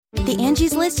The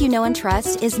Angie's List you know and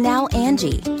trust is now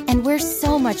Angie, and we're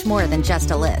so much more than just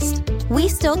a list. We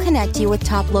still connect you with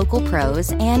top local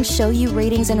pros and show you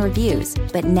ratings and reviews,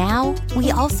 but now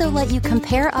we also let you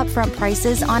compare upfront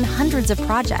prices on hundreds of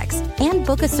projects and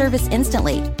book a service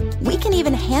instantly. We can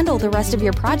even handle the rest of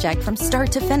your project from start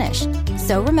to finish.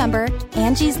 So remember,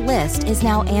 Angie's List is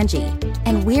now Angie,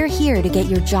 and we're here to get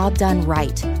your job done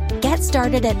right. Get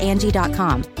started at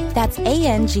Angie.com. That's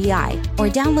ANGI, or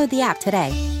download the app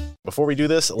today. Before we do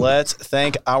this, let's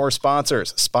thank our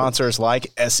sponsors. Sponsors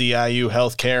like SEIU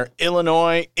Healthcare,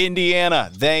 Illinois, Indiana.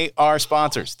 They are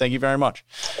sponsors. Thank you very much.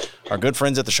 Our good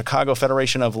friends at the Chicago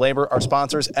Federation of Labor are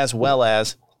sponsors, as well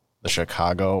as the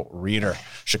Chicago Reader.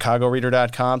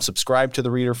 ChicagoReader.com. Subscribe to the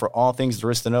Reader for all things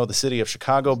there is to know the city of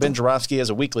Chicago. Ben Jarofsky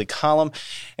has a weekly column,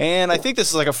 and I think this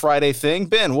is like a Friday thing.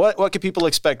 Ben, what can people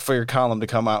expect for your column to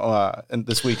come out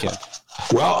this weekend?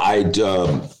 Well, I'd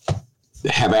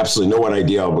have absolutely no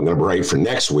idea what I'm going to write for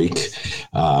next week.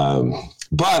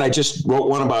 But I just wrote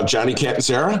one about Johnny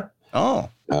Catanzara. Oh.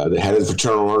 The head of the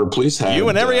Fraternal Order of Police. You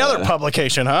and every other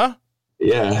publication, huh?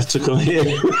 Yeah. He's a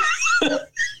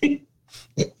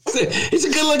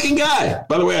good-looking guy.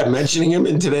 By the way, I'm mentioning him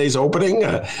in today's opening.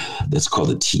 That's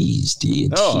called a tease.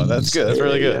 Oh, that's good. That's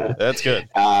really good. Yeah. That's good.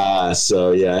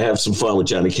 So, yeah, I have some fun with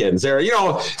Johnny Catanzara. You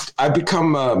know, I've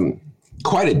become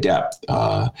quite adept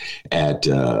at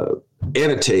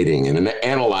annotating and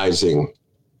analyzing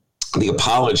the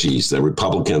apologies that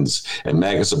Republicans and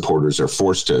MAGA supporters are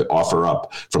forced to offer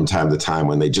up from time to time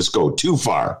when they just go too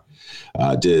far.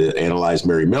 To analyze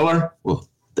Mary Miller, well,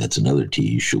 that's another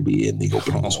tease. She'll be in the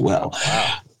opening as well.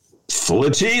 Wow. Full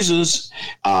of teases.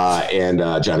 And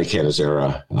Johnny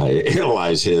Catanzara, I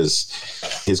analyze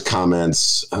his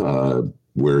comments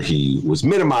where he was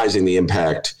minimizing the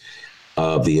impact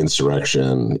of the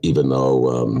insurrection, even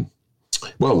though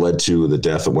led to the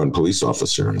death of one police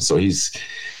officer. And so he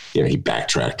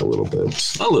backtracked a little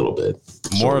bit.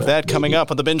 More of that coming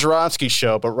up on the Ben Jarofsky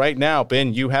Show. But right now,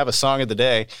 Ben, you have a song of the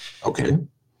day. Okay.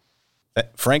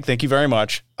 Frank, thank you very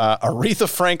much. Aretha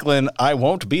Franklin, I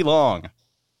Won't Be Long.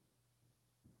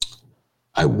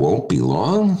 I Won't Be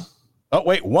Long? Oh,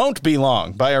 wait, Won't Be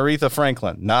Long by Aretha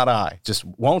Franklin. Not I. Just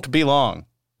Won't Be Long.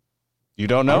 You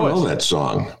don't know it? I don't know that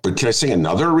song, but can I sing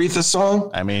another Aretha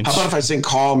song? I mean, how about if I sing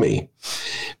Call Me?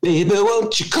 Baby,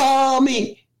 won't you call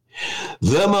me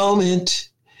the moment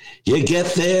you get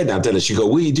there? Now, Dennis, you go,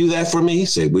 will you do that for me?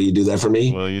 Say, will you do that for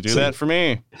me? Will you do that for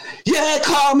me? Yeah,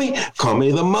 call me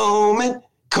the moment,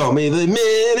 call me the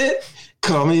minute,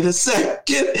 call me the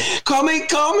second, call me.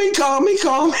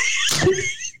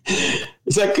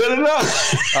 Is that good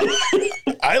enough?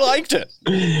 I liked it.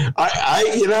 I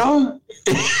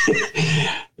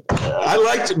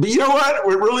liked it. But you know what?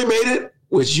 What really made it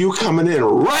was you coming in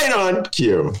right on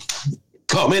cue.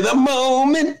 Call me the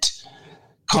moment.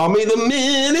 Call me the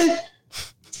minute.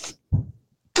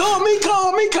 Call me.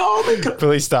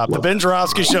 Please stop. The Ben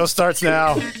Jarofsky Show starts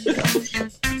now.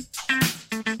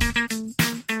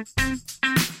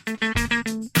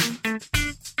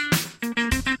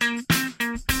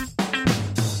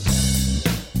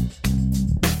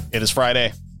 It is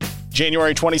Friday,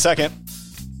 January 22nd,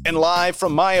 and live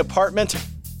from my apartment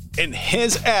in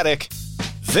his attic,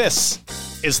 this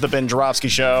is the Ben Jarofsky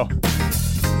Show.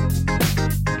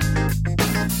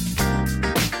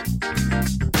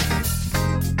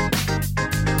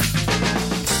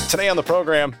 Today on the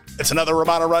program, it's another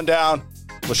Romana Rundown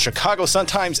with Chicago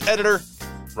Sun-Times editor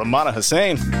Ramana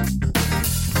Hussain.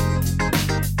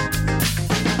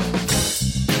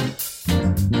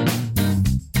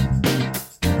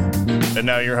 And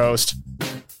now your host,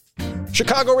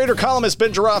 Chicago Reader columnist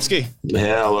Ben Jarofsky.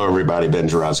 Hello, everybody. Ben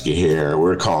Jarofsky here.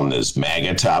 We're calling this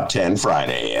MAGA Top 10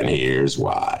 Friday, and here's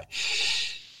why.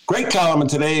 Great column in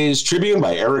today's Tribune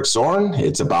by Eric Zorn.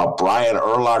 It's about Brian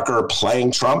Urlacher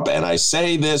playing Trump, and I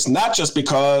say this not just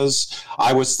because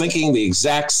I was thinking the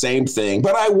exact same thing,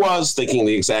 but I was thinking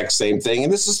the exact same thing,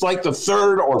 and this is like the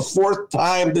third or fourth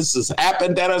time this has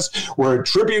happened, Dennis, where a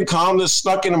Tribune columnist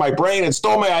snuck into my brain and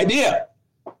stole my idea.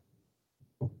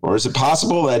 Or is it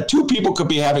possible that two people could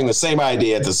be having the same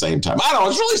idea at the same time? I don't know.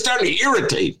 It's really starting to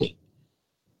irritate me.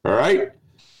 All right.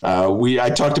 I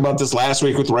talked about this last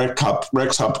week with Rex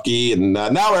Hupke, and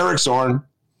now Eric Zorn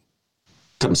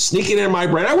comes sneaking in my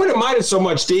brain. I wouldn't have minded so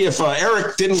much, D, if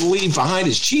Eric didn't leave behind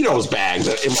his Cheetos bag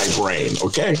in my brain.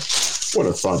 Okay. What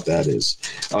a thought that is.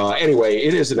 Anyway,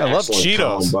 it is an excellent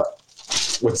Cheetos. Column,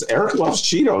 but Eric loves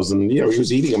Cheetos, and he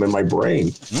was eating them in my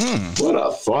brain. What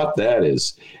a thought that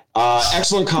is.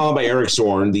 Excellent column by Eric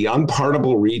Zorn, The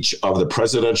Unpardonable Reach of the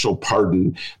Presidential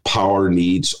Pardon Power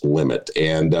Needs Limit.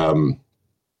 And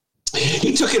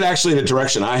He took it actually in a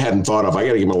direction I hadn't thought of. I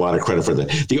got to give him a lot of credit for that.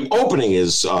 The opening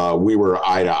is we were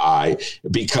eye to eye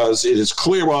because it is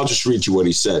clear. Well, I'll just read you what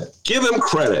he said. Give him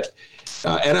credit.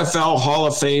 NFL Hall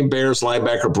of Fame Bears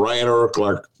linebacker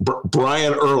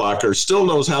Brian Urlacher still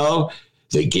knows how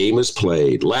the game is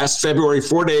played. Last February,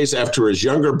 4 days after his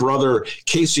younger brother,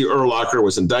 Casey Urlacher,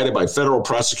 was indicted by federal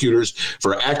prosecutors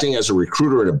for acting as a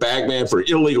recruiter and a bagman for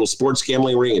illegal sports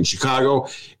gambling ring in the Chicago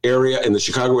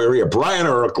area, Brian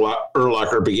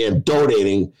Urlacher began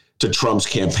donating to Trump's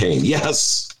campaign.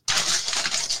 Yes.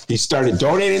 He started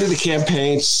donating to the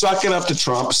campaign, sucking up to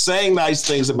Trump, saying nice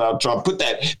things about Trump, put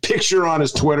that picture on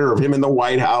his Twitter of him in the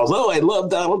White House. Oh, I love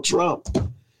Donald Trump.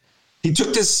 He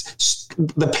took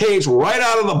the page right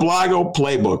out of the Blago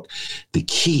playbook. The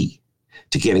key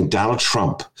to getting Donald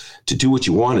Trump to do what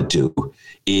you want to do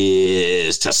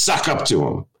is to suck up to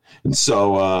him. And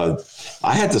so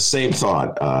I had the same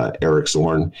thought, Eric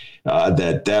Zorn,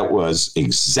 that was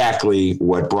exactly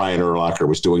what Brian Urlacher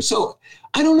was doing. So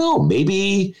I don't know,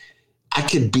 maybe I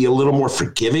could be a little more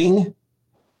forgiving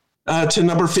to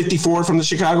number 54 from the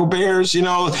Chicago Bears,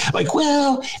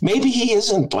 well, maybe he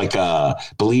isn't like a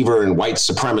believer in white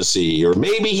supremacy, or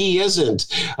maybe he isn't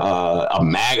a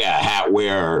MAGA hat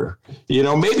wearer.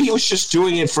 Maybe he was just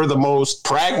doing it for the most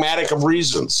pragmatic of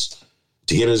reasons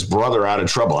to get his brother out of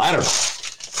trouble. I don't know.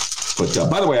 But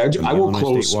by the way, I will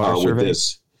close with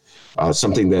this,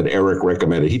 something that Eric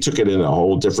recommended. He took it in a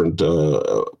whole different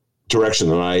direction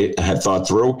than I had thought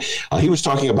through. He was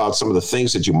talking about some of the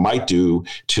things that you might do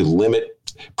to limit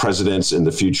presidents in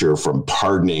the future from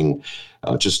pardoning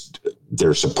just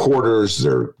their supporters,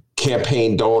 their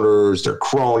campaign donors, their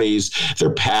cronies,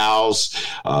 their pals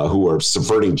who are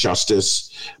subverting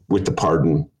justice with the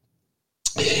pardon.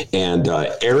 And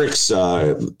Eric's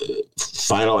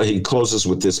he closes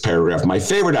with this paragraph. My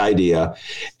favorite idea,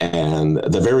 and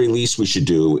the very least we should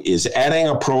do, is adding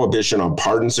a prohibition on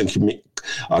pardons and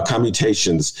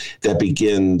commutations that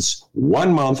begins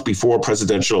 1 month before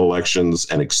presidential elections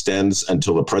and extends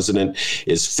until the president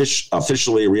is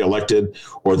officially reelected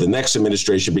or the next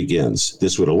administration begins.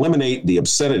 This would eliminate the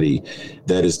obscenity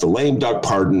that is the lame duck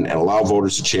pardon and allow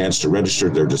voters a chance to register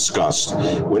their disgust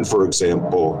when, for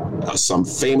example, some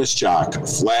famous jock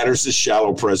flatters the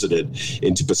shallow president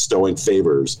into bestowing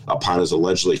favors upon his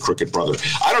allegedly crooked brother.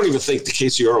 I don't even think the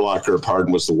Casey Urlacher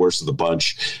pardon was the worst of the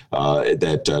bunch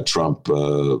that Trump,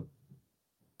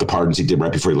 the pardons he did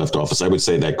right before he left office. I would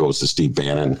say that goes to Steve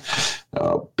Bannon.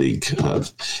 Big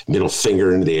middle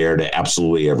finger into the air to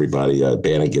absolutely everybody.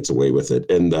 Bannon gets away with it.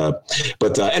 And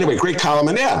but anyway, great column.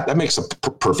 And yeah, that makes a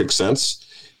perfect sense.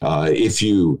 If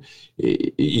you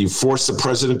force the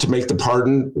president to make the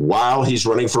pardon while he's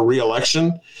running for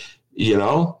re-election,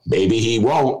 maybe he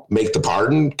won't make the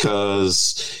pardon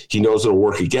because he knows it'll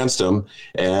work against him.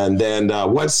 And then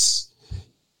once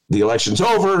the election's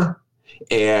over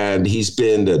and he's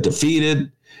been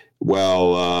defeated,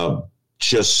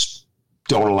 just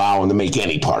don't allow him to make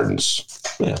any pardons.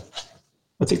 Yeah.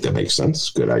 I think that makes sense.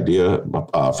 Good idea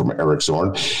from Eric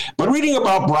Zorn. But reading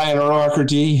about Brian Urlacher,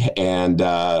 D, and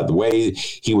the way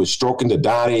he was stroking to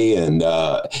Donnie and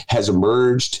has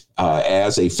emerged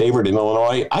as a favorite in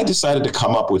Illinois, I decided to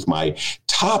come up with my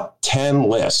top 10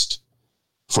 list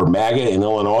for MAGA in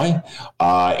Illinois.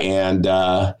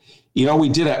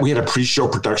 We had a pre-show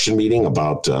production meeting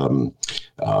about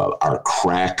our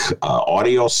crack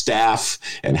audio staff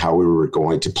and how we were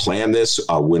going to plan this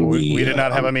when we did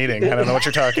not have a meeting. I don't know what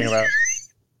you're talking about.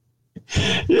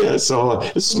 Yeah, so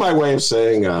this is my way of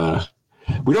saying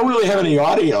we don't really have any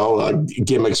audio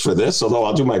gimmicks for this, although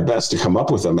I'll do my best to come up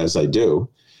with them as I do.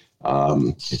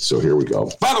 So here we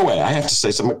go. By the way, I have to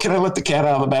say something. Can I let the cat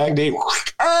out of the bag, Dave?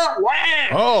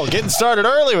 Oh, getting started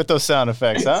early with those sound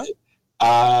effects, huh?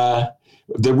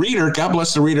 The reader, God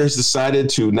bless the reader, has decided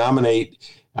to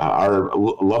nominate our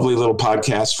lovely little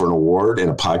podcast for an award in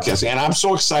a podcast. And I'm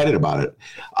so excited about it.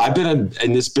 I've been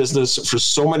in this business for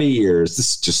so many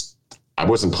years. I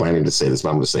wasn't planning to say this, but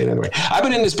I'm going to say it anyway. I've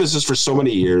been in this business for so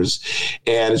many years,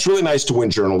 and it's really nice to win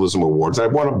journalism awards.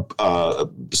 I've won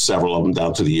several of them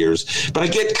down through the years, but I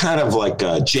get kind of like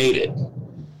jaded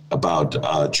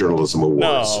about journalism awards.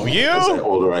 No, you? As I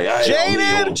older,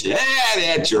 jaded?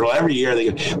 Yeah, journal every year.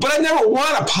 But I never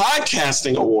won a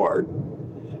podcasting award.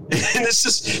 And this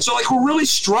is so we're really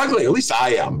struggling. At least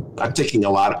I am. I'm thinking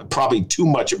probably too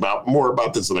much more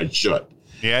about this than I should.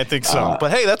 Yeah, I think so.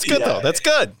 But hey, that's good though. That's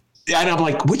good. Yeah, and I'm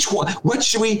like, which one? What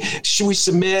should we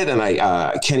submit?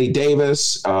 And Kenny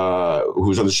Davis, who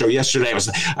was on the show yesterday,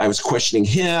 I was questioning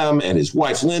him and his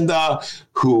wife Linda,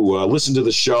 who listen to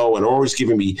the show and are always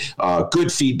giving me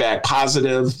good feedback,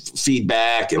 positive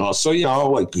feedback, and also,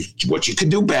 like what you could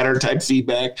do better type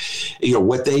feedback,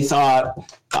 what they thought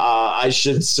I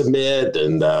should submit.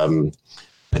 And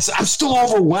I'm still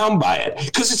overwhelmed by it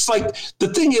because it's like the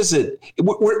thing is that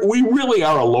we really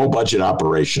are a low budget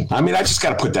operation. I mean, I just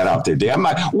got to put that out there, Dave. I'm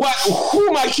like, what? Who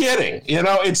am I kidding?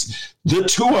 It's the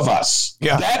two of us.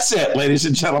 Yeah. That's it, ladies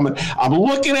and gentlemen. I'm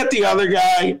looking at the other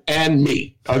guy and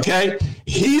me. Okay,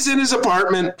 he's in his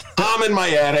apartment. I'm in my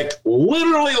attic,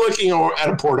 literally looking at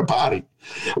a porta potty.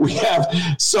 We have,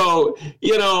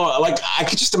 like I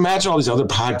could just imagine all these other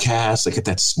podcasts. They get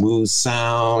that smooth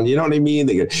sound. You know what I mean?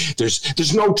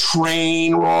 There's no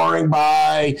train roaring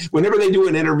by whenever they do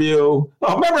an interview.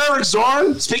 Oh, remember Eric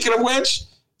Zorn? Speaking of which,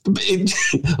 Ben,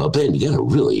 you got to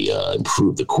really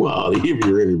improve the quality of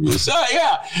your interviews.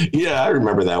 Oh, yeah, I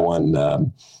remember that one.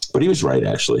 But he was right,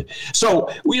 actually. So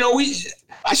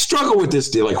I struggle with this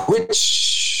deal. Like,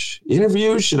 which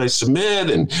interview should I submit?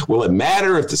 And will it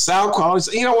matter if the sound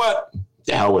quality? You know what?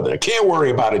 The hell with it. I can't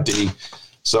worry about it, D.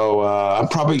 So I'm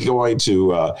probably going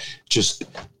to just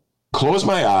close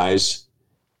my eyes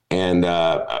and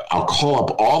I'll call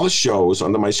up all the shows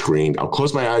under my screen. I'll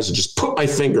close my eyes and just put my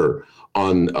finger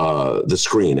on the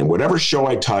screen. And whatever show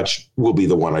I touch will be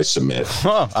the one I submit.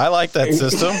 Huh, I like that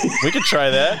system. We could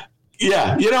try that.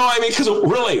 Yeah, because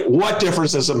really, what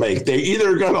difference does it make? They're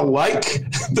either going to like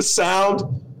the sound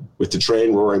with the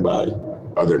train roaring by,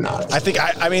 or they're not. I think,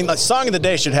 the song of the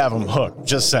day should have them hooked,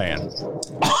 just saying.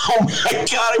 Oh, my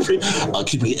God.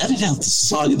 Could we edit out the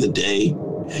song of the day?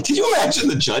 Can you imagine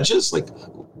the judges? Like,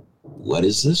 what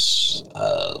is this?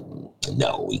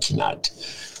 No, we cannot.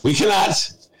 We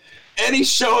cannot. Any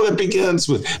show that begins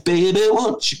with, baby,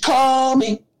 won't you call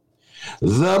me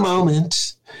the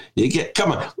moment you get,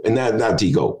 come on. And now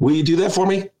Digo, will you do that for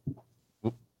me?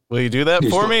 Will you do that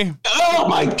for me? Oh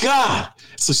my God.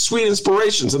 It's the sweet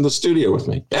inspirations in the studio with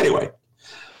me. Anyway,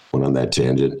 went on that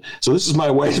tangent. So this is my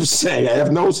way of saying I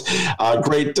have no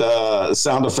great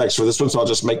sound effects for this one. So I'll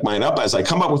just make mine up as I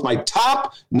come up with my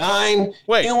top 9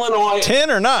 Illinois.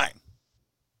 10 or 9?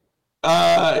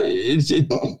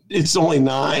 It's only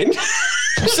 9.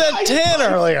 You said 10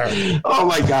 earlier. Oh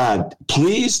my God.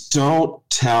 Please don't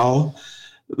tell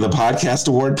the podcast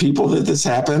award people that this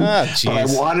happened. Oh, but I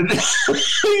wanted to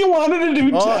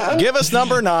do 10. Give us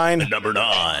number 9. Number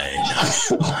 9.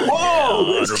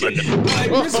 Whoa.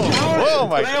 Whoa,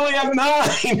 my I only have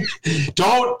 9.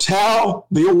 Don't tell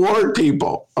the award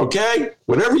people. Okay.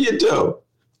 Whatever you do.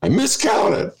 I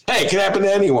miscounted. Hey, it can happen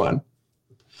to anyone.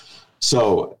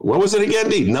 So what was it again,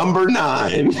 D? Number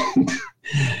 9.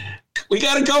 We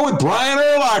got to go with Brian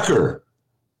Urlacher.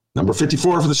 Number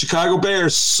 54 for the Chicago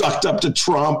Bears, sucked up to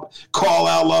Trump, call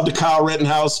out love to Kyle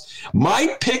Rittenhouse,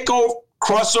 might pick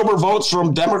crossover votes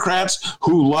from Democrats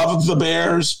who love the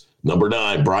Bears. Number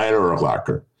 9, Brian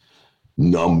Urlacher.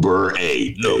 Number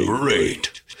 8.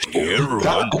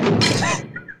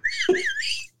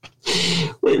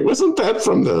 Wait, wasn't that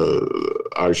from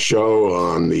our show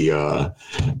on the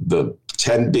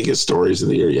 10 biggest stories of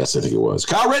the year? Yes, I think it was.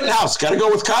 Kyle Rittenhouse, got to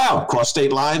go with Kyle. Crossed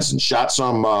state lines and shot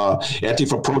some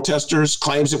Antifa protesters.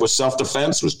 Claims it was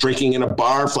self-defense, was drinking in a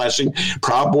bar, flashing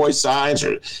Proud Boy signs.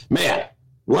 Man,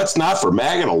 what's not for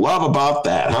MAGA to love about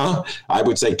that, huh? I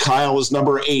would say Kyle is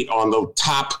number 8 on the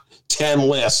top 10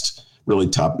 list. Really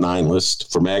top 9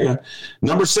 list for MAGA.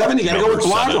 Number 7, you got to go with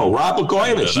Blago. Rod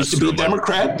Blagojevich used to be a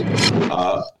Democrat.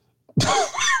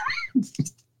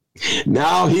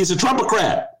 Now he's a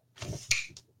Trumpocrat.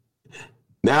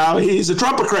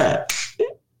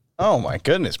 Oh, my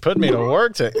goodness. Put me to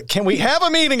work. Can we have a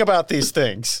meeting about these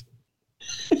things?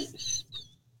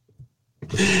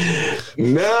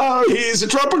 Now he's a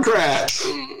Trumpocrat.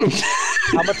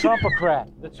 I'm a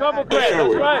Trumpocrat. The Trumpocrat,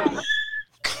 that's right.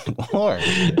 Lord.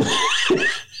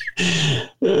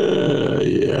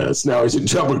 Yes, now he's a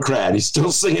Democrat. He's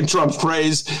still singing Trump's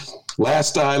praise.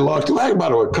 Last I looked,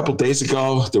 about a couple days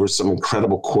ago, there was some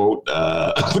incredible quote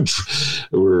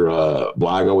where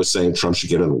Blago was saying Trump should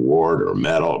get an award or a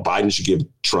medal. Biden should give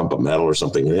Trump a medal or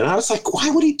something. And I was like, why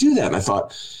would he do that? And I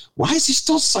thought, why is he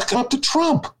still sucking up to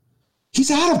Trump? He's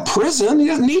out of prison. He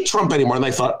doesn't need Trump anymore. And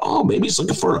I thought, maybe he's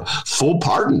looking for a full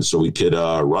pardon so he could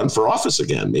run for office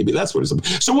again. Maybe that's what he's doing.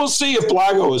 So we'll see if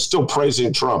Blago is still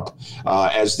praising Trump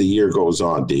as the year goes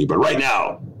on, D. But right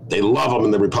now, they love him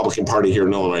in the Republican Party here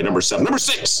in Illinois. Number 7. Number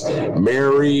 6,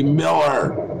 Mary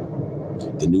Miller,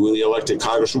 the newly elected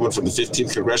congresswoman from the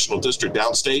 15th Congressional District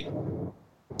downstate.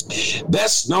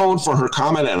 Best known for her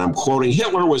comment, and I'm quoting,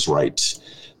 Hitler was right.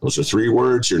 Those are 3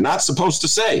 words you're not supposed to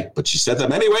say, but she said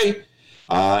them anyway.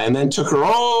 and then took her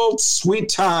old sweet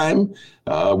time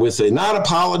with a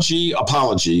non-apology.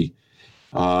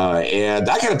 And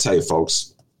I got to tell you,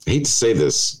 folks, I hate to say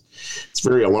this, it's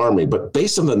very alarming, but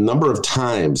based on the number of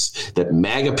times that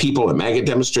MAGA people at MAGA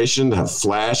demonstration have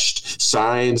flashed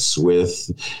signs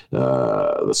with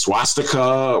the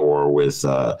swastika or with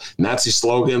Nazi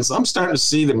slogans, I'm starting to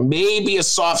see there may be a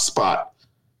soft spot,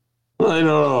 I don't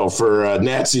know, for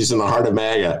Nazis in the heart of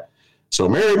MAGA. So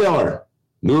Mary Miller,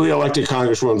 newly elected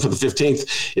Congresswoman for the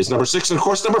 15th, is number 6. And, of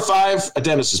course, number 5, a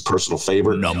Dennis's personal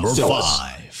favorite. Number Phyllis.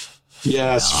 5.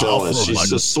 Yes, Phyllis.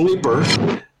 She's a sleeper.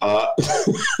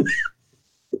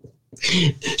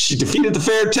 She defeated the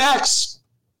fair tax,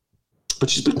 but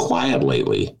she's been quiet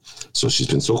lately. So she's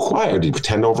been so quiet. You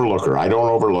pretend to overlook her. I don't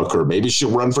overlook her. Maybe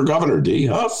she'll run for governor, D.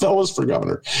 Phyllis for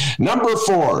governor. Number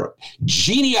 4,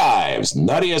 Jeannie Ives.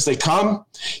 Nutty as they come.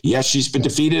 Yes, she's been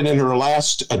defeated in her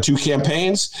last 2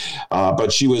 campaigns,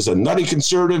 but she was a nutty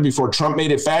conservative before Trump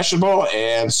made it fashionable,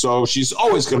 and so she's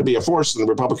always going to be a force in the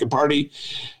Republican Party.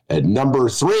 At number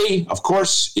 3, of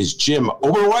course, is Jim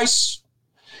Oberweis.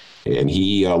 And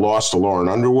he lost to Lauren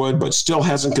Underwood, but still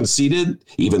hasn't conceded,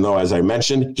 even though, as I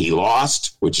mentioned, he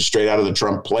lost, which is straight out of the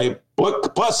Trump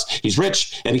playbook. Plus, he's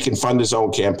rich and he can fund his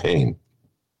own campaign.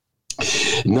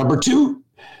 Number 2,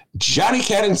 Johnny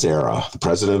Catanzara, the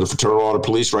president of Fraternal Order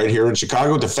Police right here in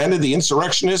Chicago, defended the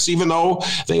insurrectionists, even though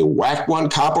they whacked one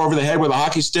cop over the head with a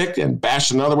hockey stick and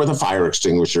bashed another with a fire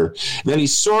extinguisher. Then he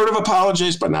sort of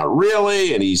apologized, but not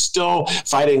really, and he's still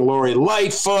fighting Lori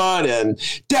Lightfoot, and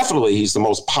definitely he's the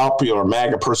most popular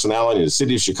MAGA personality in the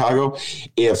city of Chicago.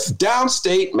 If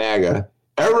downstate MAGA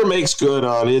ever makes good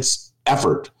on its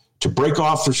effort to break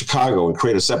off from Chicago and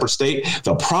create a separate state,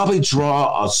 they'll probably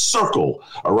draw a circle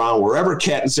around wherever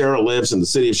Catanzara lives in the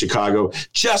city of Chicago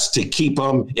just to keep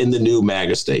him in the new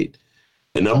MAGA state.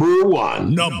 And number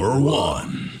 1.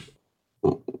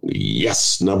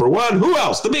 Yes, number 1. Who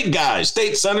else? The big guy,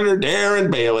 State Senator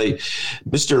Darren Bailey.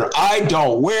 Mr. I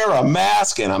don't wear a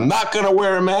mask, and I'm not going to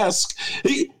wear a mask.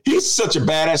 He's such a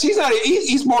badass.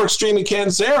 He's more extreme than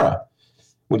Catanzara.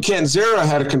 When Catanzara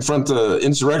had to confront the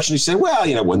insurrection, he said, well,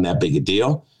 it wasn't that big a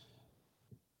deal.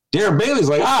 Darren Bailey's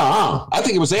like, I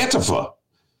think it was Antifa.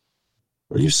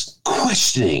 Are you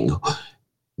questioning?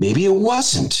 Maybe it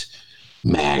wasn't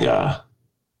MAGA.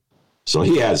 So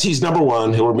he's number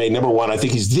 1. He'll remain number 1. I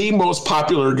think he's the most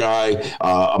popular guy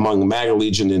among the MAGA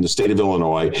Legion in the state of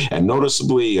Illinois. And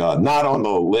noticeably not on the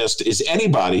list is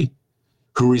anybody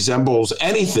who resembles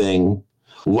anything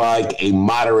like a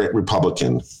moderate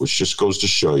Republican, which just goes to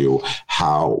show you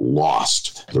how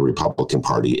lost the Republican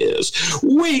Party is.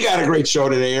 We got a great show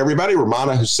today, everybody.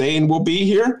 Ramana Hussein will be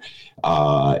here,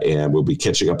 and we'll be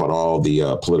catching up on all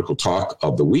the political talk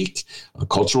of the week,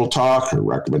 cultural talk,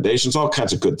 recommendations, all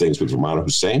kinds of good things with Ramana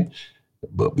Hussein.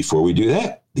 But before we do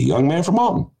that, the young man from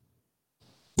Alton,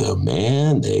 the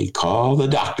man they call the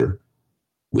doctor,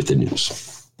 with the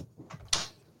news.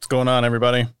 What's going on,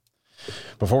 everybody?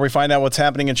 Before we find out what's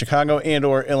happening in Chicago and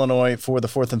or Illinois for the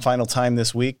 4th and final time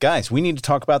this week, guys, we need to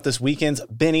talk about this weekend's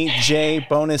Benny J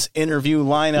bonus interview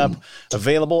lineup,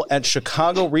 available at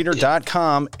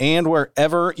chicagoreader.com and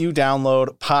wherever you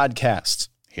download podcasts.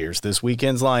 Here's this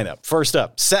weekend's lineup. First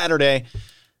up, Saturday.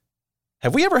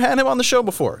 Have we ever had him on the show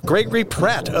before? Gregory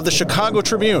Pratt of the Chicago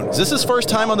Tribune. Is this his first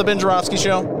time on the Ben Joravsky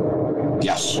Show?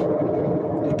 Yes.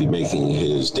 He'll be making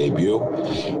his debut.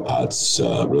 It's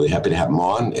really happy to have him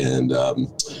on, and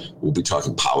we'll be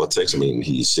talking politics. I mean,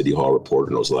 he's City Hall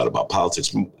reporter, knows a lot about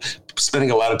politics,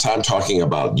 spending a lot of time talking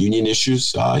about union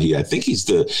issues. I think his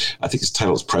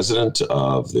title is president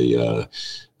of the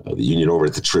union over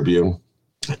at the Tribune.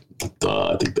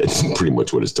 I think that's pretty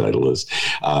much what his title is.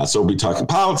 So we'll be talking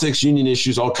politics, union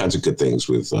issues, all kinds of good things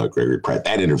with Gregory Pratt.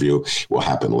 That interview will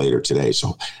happen later today.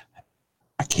 So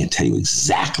I can't tell you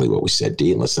exactly what we said,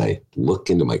 D, unless I look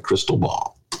into my crystal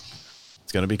ball.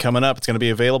 It's going to be coming up. It's going to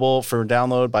be available for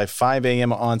download by 5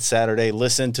 a.m. on Saturday.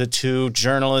 Listen to 2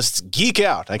 journalists geek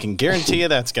out. I can guarantee you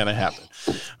that's going to happen.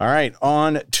 All right,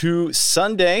 on to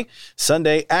Sunday.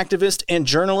 Sunday, activist and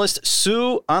journalist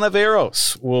Sue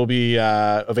Ontiveros will be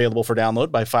available for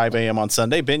download by 5 a.m. on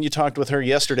Sunday. Ben, you talked with her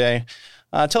yesterday.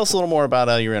 Tell us a little more about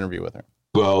your interview with her.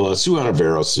 Well, Sue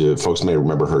Ontiveros, folks may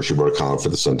remember her. She wrote a column for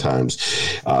the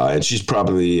Sun-Times, and she's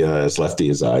probably as lefty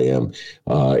as I am.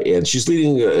 And she's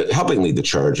helping lead the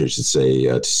charge, I should say,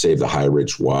 to save the High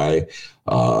Ridge Y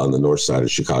on the north side of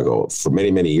Chicago. For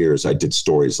many, many years, I did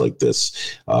stories like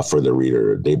this for the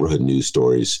Reader, neighborhood news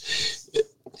stories,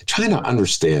 trying to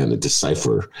understand and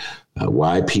decipher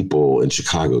why people in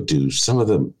Chicago do some of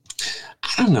them.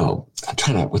 I don't know.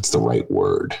 What's the right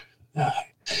word?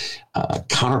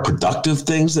 counterproductive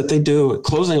things that they do.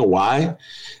 Closing a Y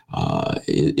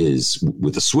is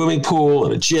with a swimming pool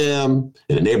and a gym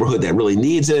in a neighborhood that really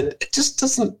needs it. It just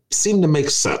doesn't seem to make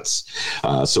sense.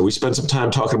 So we spent some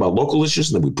time talking about local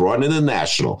issues, and then we brought in the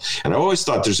national. And I always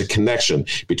thought there's a connection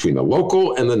between the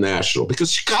local and the national,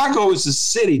 because Chicago is a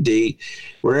city, D,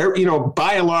 where,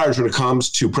 by and large, when it comes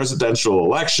to presidential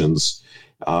elections,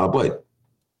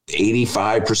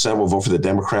 85% will vote for the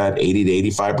Democrat, 80 to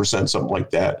 85%, something like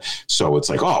that. So it's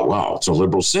like, oh, wow, it's a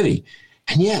liberal city.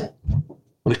 And yet,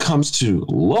 when it comes to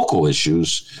local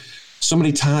issues, so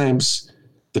many times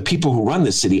the people who run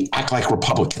the city act like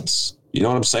Republicans. You know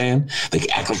what I'm saying? They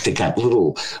act like they got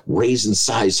little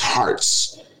raisin-sized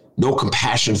hearts. No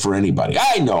compassion for anybody.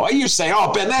 I know. You're saying,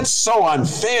 oh, Ben, that's so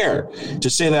unfair to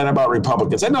say that about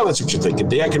Republicans. I know that's what you're thinking,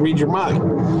 D. I can read your mind.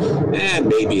 And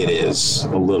maybe it is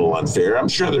a little unfair. I'm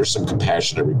sure there's some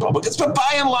compassionate Republicans. But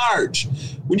by and large,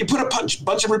 when you put a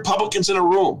bunch of Republicans in a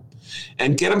room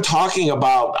and get them talking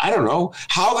about, I don't know,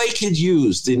 how they could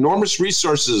use the enormous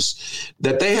resources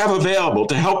that they have available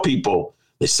to help people,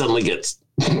 they suddenly get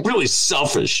really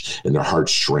selfish and their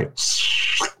hearts shrink.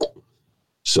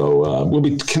 So we'll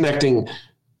be connecting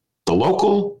the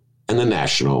local and the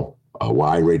national, a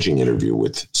wide-ranging interview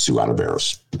with Sue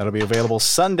Ontiveros. That'll be available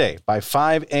Sunday by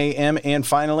 5 a.m. And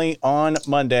finally, on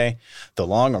Monday, the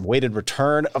long-awaited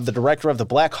return of the director of the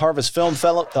Black Harvest Film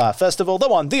Festival, the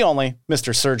one, the only,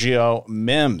 Mr. Sergio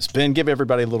Mims. Ben, give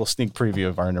everybody a little sneak preview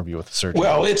of our interview with Sergio.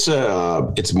 Well, it's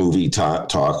movie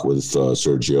talk with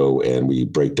Sergio, and we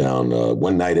break down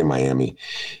One Night in Miami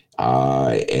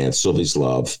and Sylvie's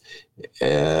Love.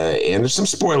 And there's some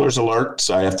spoilers alert,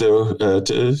 so I have to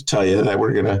tell you that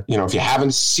we're going to, if you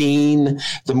haven't seen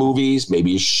the movies, maybe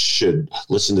you should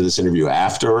listen to this interview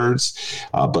afterwards.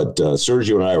 But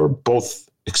Sergio and I were both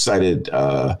excited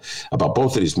about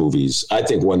both of these movies. I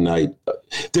think One Night,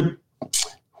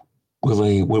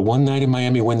 will One Night in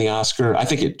Miami win the Oscar? I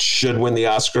think it should win the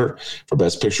Oscar for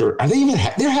Best Picture. Are they even?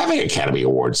 They're having Academy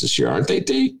Awards this year, aren't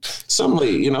they?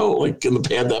 Suddenly, like in the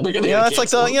pandemic. That's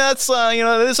like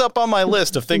it is up on my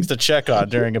list of things to check on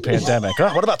during a pandemic.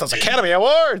 Oh, what about those Academy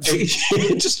Awards?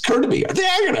 It just occurred to me. They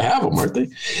are going to have them, aren't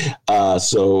they?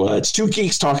 So it's two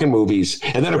geeks talking movies,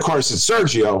 and then of course it's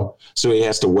Sergio, so he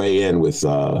has to weigh in with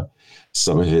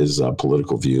some of his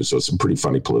political views. So it's a pretty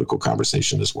funny political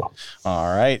conversation as well.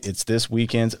 All right. It's this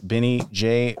weekend's Benny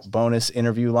J bonus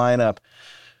interview lineup.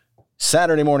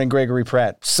 Saturday morning, Gregory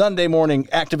Pratt. Sunday morning,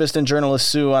 activist and journalist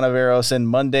Sue Ontiveros. And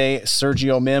Monday,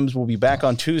 Sergio Mims will be back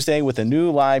on Tuesday with a new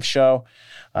live show.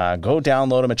 Go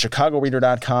download them at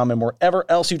chicagoreader.com and wherever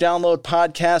else you download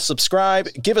podcasts. Subscribe,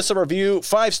 give us a review,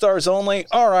 5 stars only.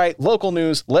 All right, local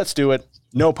news, let's do it.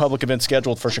 No public event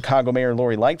scheduled for Chicago Mayor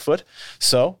Lori Lightfoot.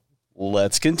 So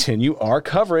let's continue our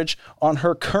coverage on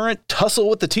her current tussle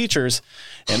with the teachers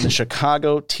and the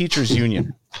Chicago Teachers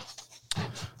Union.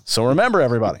 So remember,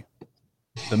 everybody,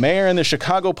 the mayor and the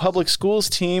Chicago Public Schools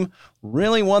team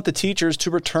really want the teachers to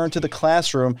return to the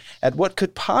classroom at what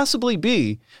could possibly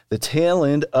be the tail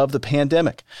end of the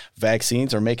pandemic.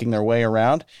 Vaccines are making their way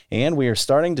around, and we are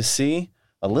starting to see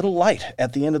a little light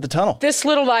at the end of the tunnel. This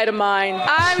little light of mine,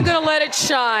 I'm going to let it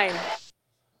shine.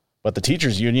 But the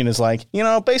teachers union is like,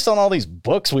 based on all these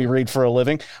books we read for a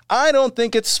living, I don't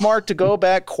think it's smart to go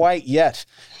back quite yet.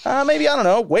 Maybe, I don't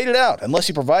know, wait it out unless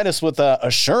you provide us with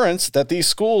assurance that these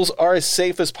schools are as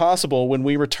safe as possible when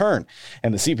we return.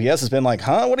 And the CPS has been like,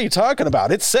 what are you talking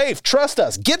about? It's safe. Trust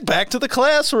us. Get back to the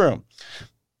classroom.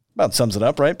 About sums it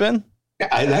up, right, Ben?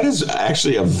 That is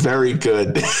actually a very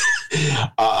good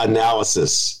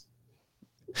analysis.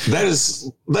 That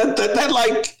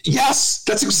yes,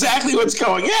 that's exactly what's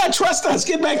going. Yeah, trust us.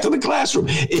 Get back to the classroom.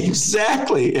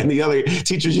 Exactly. And the other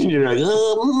teachers union are like,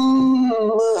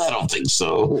 I don't think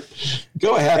so.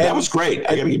 Go ahead. That was great.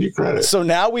 I got to give you credit. So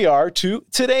now we are to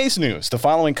today's news. The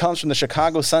following comes from the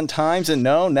Chicago Sun-Times, and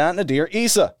no, not Nadir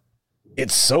Issa.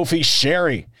 It's Sophie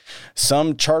Sherry.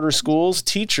 Some charter schools'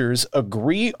 teachers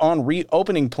agree on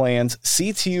reopening plans.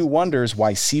 CTU wonders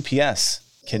why CPS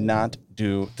cannot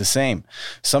do the same.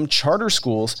 Some charter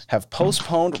schools have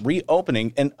postponed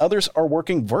reopening and others are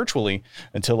working virtually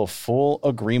until a full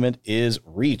agreement is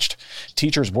reached.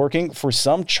 Teachers working for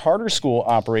some charter school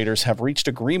operators have reached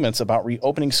agreements about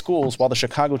reopening schools while the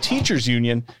Chicago Teachers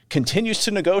Union continues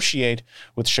to negotiate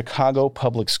with Chicago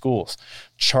Public Schools.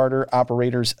 Charter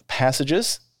operators'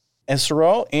 passages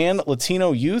Esro and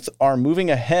Latino youth are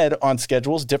moving ahead on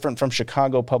schedules different from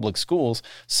Chicago public schools,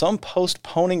 some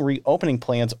postponing reopening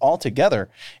plans altogether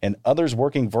and others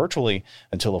working virtually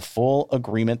until a full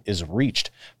agreement is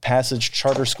reached. Passage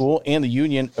Charter School and the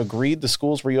union agreed the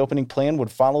school's reopening plan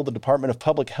would follow the Department of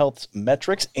Public Health's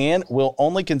metrics and will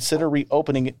only consider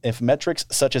reopening if metrics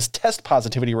such as test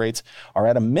positivity rates are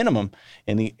at a minimum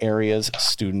in the areas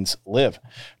students live.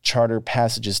 Charter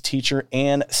Passage's teacher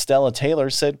Ann Stella Taylor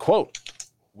said, quote,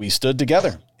 "We stood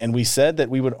together and we said that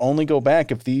we would only go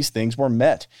back if these things were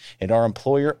met. And our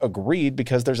employer agreed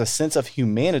because there's a sense of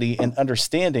humanity and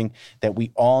understanding that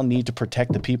we all need to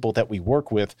protect the people that we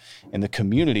work with and the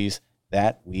communities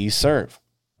that we serve."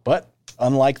 But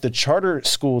unlike the charter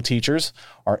school teachers,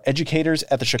 our educators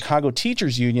at the Chicago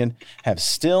Teachers Union have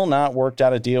still not worked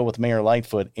out a deal with Mayor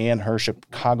Lightfoot and her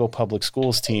Chicago Public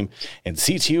Schools team. And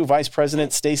CTU Vice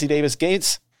President Stacey Davis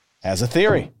Gates has a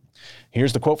theory.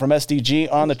 Here's the quote from SDG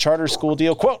on the charter school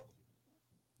deal. Quote,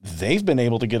 "They've been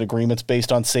able to get agreements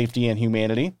based on safety and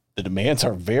humanity. The demands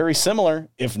are very similar,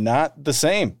 if not the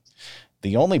same.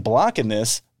 The only block in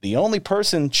this, the only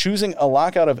person choosing a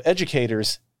lockout of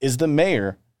educators is the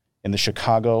mayor in the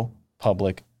Chicago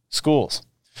Public Schools."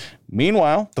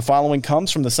 Meanwhile, the following comes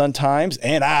from the Sun-Times,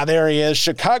 and there he is,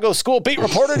 Chicago school beat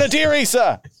reporter Nadir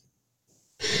Issa.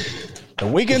 The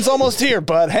weekend's almost here,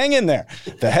 but hang in there.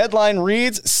 The headline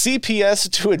reads, CPS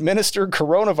to administer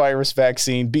coronavirus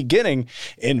vaccine beginning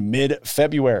in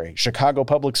mid-February. Chicago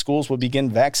Public Schools will begin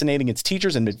vaccinating its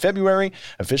teachers in mid-February.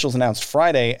 Officials announced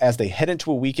Friday as they head into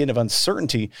a weekend of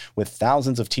uncertainty with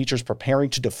thousands of teachers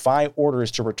preparing to defy orders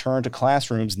to return to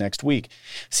classrooms next week.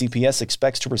 CPS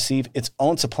expects to receive its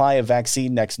own supply of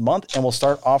vaccine next month and will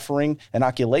start offering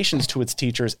inoculations to its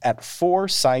teachers at 4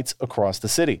 sites across the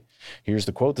city. Here's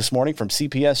the quote this morning from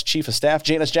CPS Chief of Staff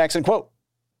Janice Jackson, quote,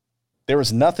 "There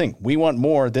is nothing we want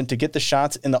more than to get the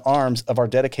shots in the arms of our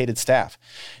dedicated staff.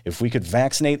 If we could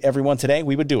vaccinate everyone today,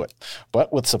 we would do it.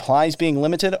 But with supplies being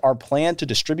limited, our plan to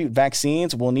distribute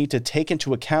vaccines will need to take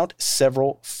into account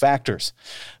several factors.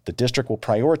 The district will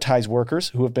prioritize workers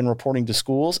who have been reporting to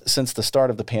schools since the start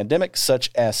of the pandemic,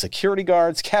 such as security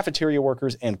guards, cafeteria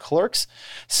workers, and clerks.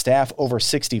 Staff over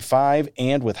 65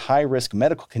 and with high-risk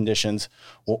medical conditions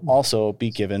will also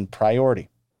be given priority."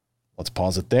 Let's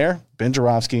pause it there. Ben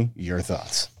Joravsky, your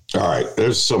thoughts. All right.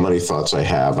 There's so many thoughts I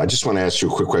have. I just want to ask you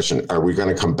a quick question. Are we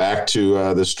going to come back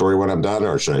to this story when I'm done,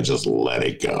 or should I just let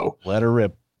it go? Let her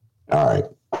rip. All right.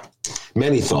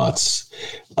 Many thoughts.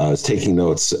 I was taking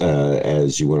notes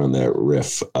as you went on that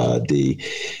riff, D.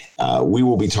 We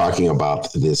will be talking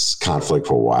about this conflict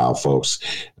for a while, folks.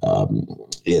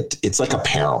 It's like a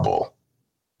parable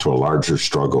to a larger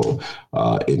struggle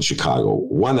in Chicago,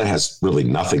 one that has really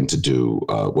nothing to do,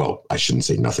 well, I shouldn't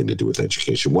say nothing to do with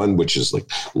education, one which is like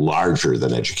larger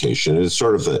than education. It's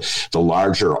sort of the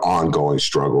larger ongoing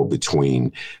struggle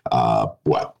between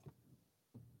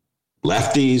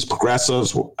lefties,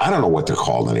 progressives. I don't know what they're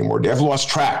called anymore. They've lost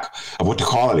track of what to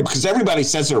call it because everybody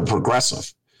says they're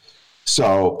progressive.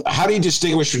 So how do you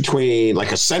distinguish between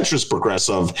like a centrist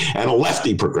progressive and a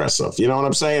lefty progressive? You know what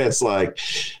I'm saying? It's like,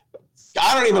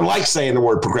 I don't even like saying the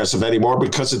word progressive anymore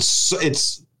because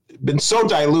it's been so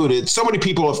diluted. So many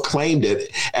people have claimed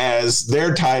it as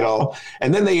their title,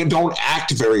 and then they don't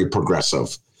act very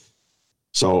progressive.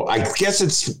 So I guess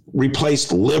it's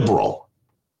replaced liberal.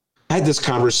 I had this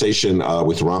conversation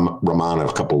with Ramana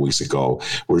a couple of weeks ago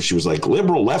where she was like,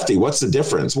 liberal, lefty, what's the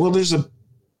difference? Well, there's a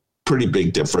pretty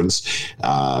big difference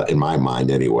in my mind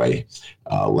anyway.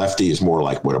 Lefty is more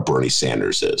like what a Bernie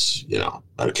Sanders is,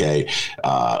 okay?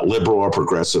 Liberal or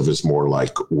progressive is more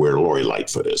like where Lori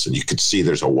Lightfoot is. And you could see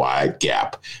there's a wide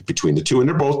gap between the two, and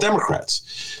they're both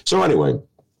Democrats. So anyway,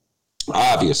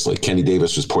 obviously, Kenny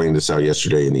Davis was pointing this out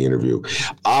yesterday in the interview.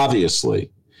 Obviously,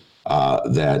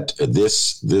 that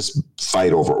this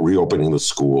fight over reopening the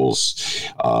schools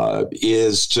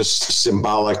is just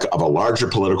symbolic of a larger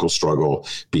political struggle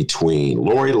between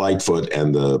Lori Lightfoot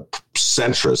and the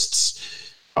centrists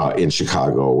in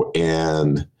Chicago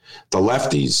and the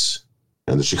lefties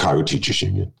and the Chicago Teachers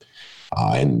Union.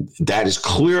 And that is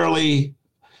clearly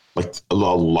like a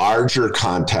larger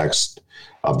context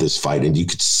of this fight. And you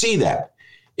could see that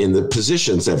in the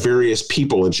positions that various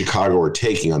people in Chicago are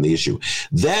taking on the issue.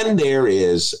 Then there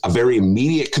is a very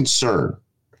immediate concern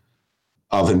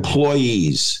of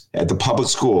employees at the public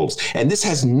schools. And this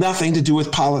has nothing to do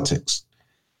with politics.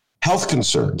 Health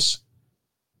concerns.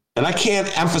 And I can't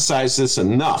emphasize this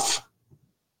enough.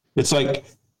 It's like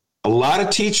a lot of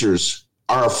teachers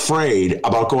are afraid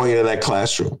about going into that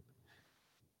classroom.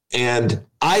 And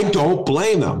I don't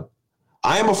blame them.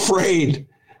 I'm afraid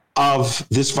of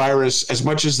this virus as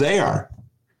much as they are.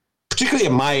 particularly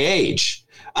at my age.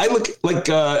 I look like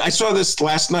I saw this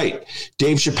last night.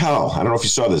 Dave Chappelle. I don't know if you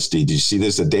saw this. Did you see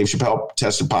this? That Dave Chappelle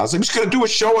tested positive. He's going to do a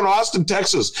show in Austin,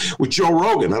 Texas with Joe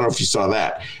Rogan. I don't know if you saw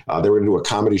that. They were going to do a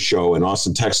comedy show in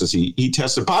Austin, Texas. He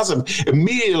tested positive.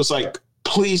 Immediately, it was like,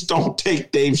 please don't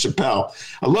take Dave Chappelle.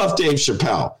 I love Dave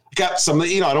Chappelle. I got some,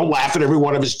 I don't laugh at every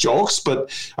one of his jokes,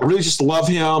 but I really just love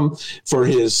him for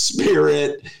his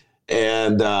spirit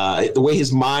and the way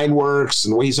his mind works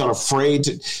and the way he's unafraid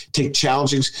to take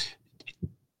challenging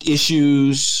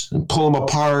issues and pull them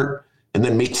apart and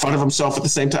then make fun of himself at the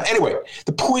same time. Anyway,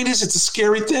 the point is, it's a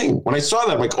scary thing. When I saw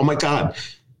that, I'm like, oh my God,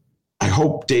 I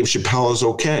hope Dave Chappelle is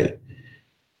okay.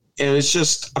 And it's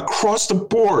just across the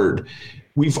board,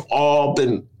 we've all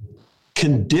been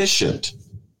conditioned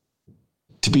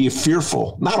to be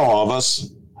fearful. Not all of us.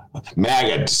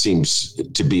 MAGA seems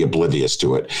to be oblivious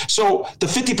to it. So the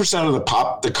 50%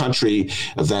 of the country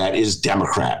that is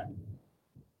Democrat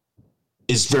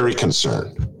is very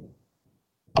concerned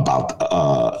about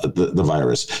the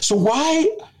virus. So why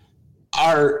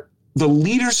are the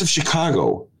leaders of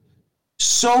Chicago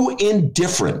so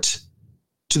indifferent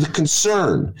to the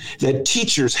concern that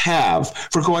teachers have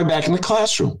for going back in the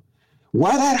classroom?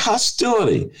 Why that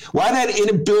hostility? Why that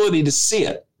inability to see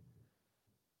it?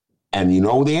 And you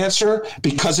know the answer?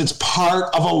 Because it's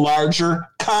part of a larger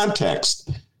context.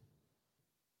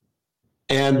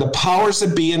 And the powers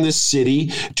that be in this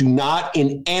city do not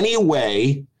in any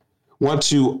way want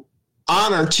to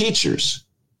honor teachers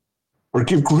or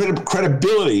give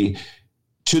credibility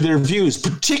to their views,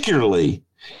 particularly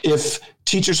if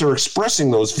teachers are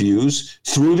expressing those views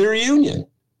through their union.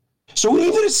 So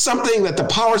even if it's something that the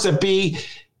powers that be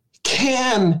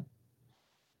can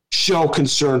show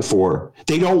concern for,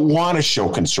 they don't want to show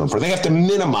concern for. They have to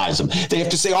minimize them. They have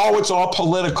to say, oh, it's all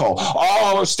political.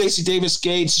 Oh, Stacey Davis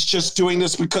Gates is just doing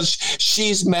this because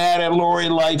she's mad at Lori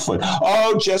Lightfoot.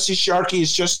 Oh, Jesse Sharkey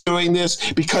is just doing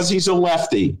this because he's a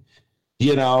lefty,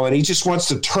 and he just wants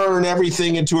to turn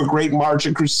everything into a great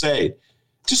marching crusade.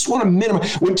 Just want to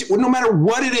minimize. When no matter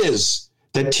what it is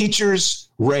that teachers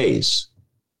raise,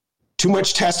 too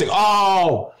much testing.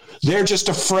 Oh, they're just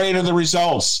afraid of the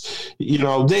results.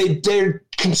 They're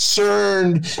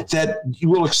concerned that you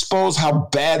will expose how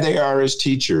bad they are as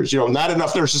teachers. Not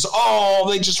enough nurses. Oh,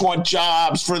 they just want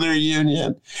jobs for their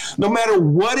union. No matter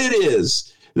what it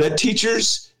is that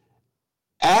teachers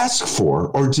ask for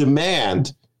or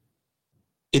demand,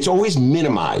 it's always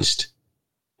minimized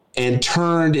and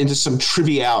turned into some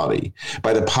triviality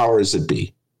by the powers that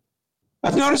be.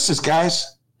 I've noticed this,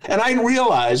 guys. And I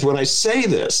realize when I say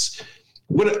this,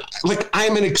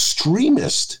 I'm an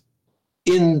extremist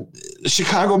in the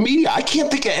Chicago media. I can't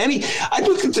think of any. I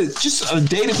look at just on a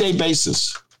day-to-day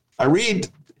basis. I read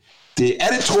the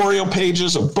editorial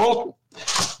pages of both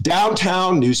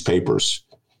downtown newspapers,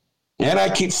 and I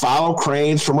follow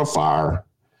Cranes from afar.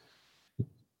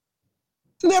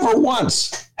 Never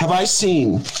once have I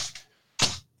seen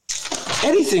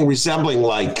anything resembling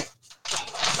like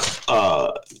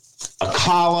a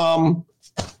column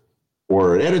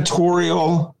or an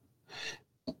editorial.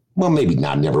 Well, maybe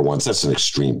not never once. That's an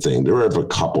extreme thing. There are a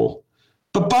couple.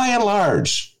 But by and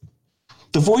large,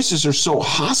 the voices are so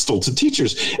hostile to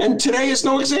teachers. And today is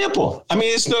no example. I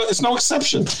mean, it's no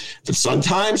exception. The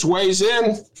Sun-Times weighs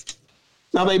in.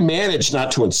 Now, they managed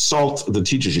not to insult the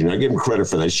teachers union. I give them credit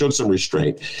for that. They showed some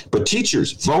restraint. But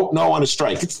teachers, vote no on a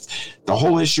strike. It's the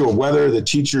whole issue of whether the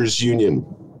teachers union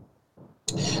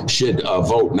should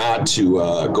vote not to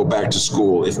go back to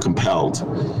school if compelled,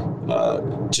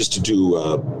 just to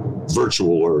do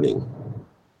virtual learning.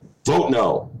 Vote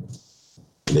no.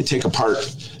 And they take apart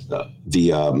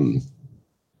the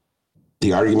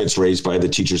arguments raised by the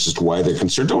teachers as to why they're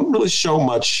concerned. Don't really show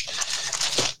much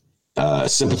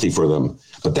sympathy for them.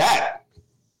 But that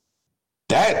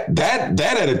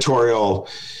editorial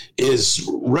is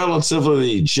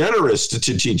relatively generous to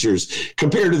teachers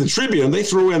compared to the Tribune. They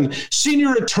threw in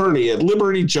senior attorney at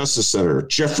Liberty Justice Center,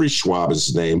 Jeffrey Schwab is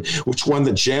his name, which won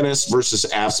the Janus versus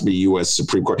AFSCME U.S.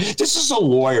 Supreme Court. This is a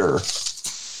lawyer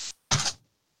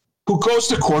who goes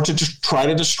to court to try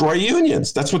to destroy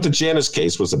unions. That's what the Janus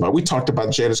case was about. We talked about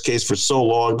the Janus case for so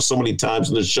long, so many times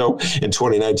in the show in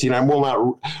 2019. I will not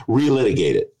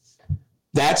relitigate it.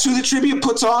 That's who the Tribune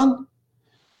puts on?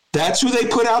 That's who they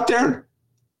put out there?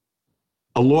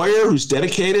 A lawyer who's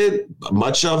dedicated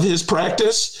much of his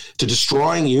practice to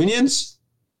destroying unions?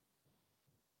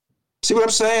 See what I'm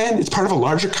saying? It's part of a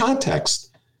larger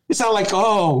context. It's not like,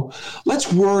 oh,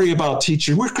 let's worry about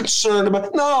teachers. We're concerned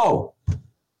about, no.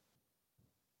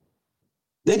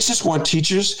 They just want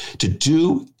teachers to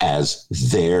do as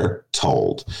they're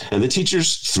told. And the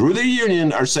teachers, through their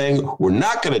union, are saying, we're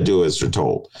not going to do as they're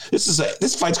told.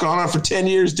 This fight's gone on for 10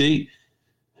 years, D.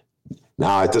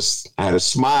 Now, I had a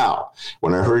smile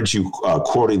when I heard you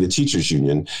quoting the teachers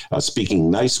union, speaking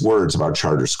nice words about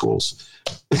charter schools.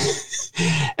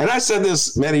 And I said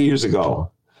this many years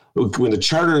ago, when the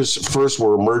charters first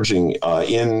were emerging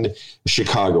in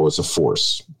Chicago as a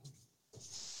force.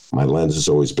 My lens has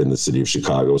always been the city of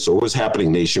Chicago, so it was happening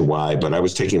nationwide, but I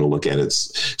was taking a look at it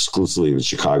exclusively in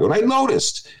Chicago. And I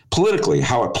noticed politically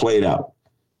how it played out.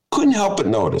 Couldn't help but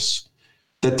notice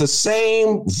that the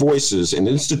same voices and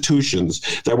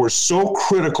institutions that were so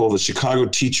critical of the Chicago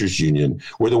Teachers Union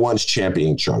were the ones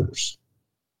championing charters.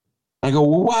 I go,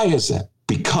 well, why is that?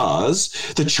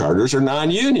 Because the charters are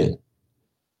non-union.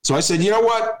 So I said, you know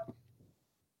what?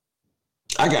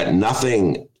 I got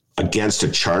nothing against a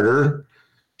charter,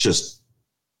 just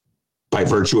by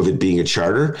virtue of it being a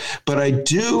charter, but I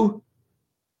do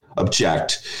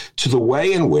object to the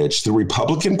way in which the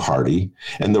Republican Party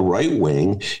and the right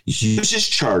wing uses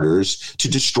charters to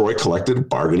destroy collective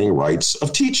bargaining rights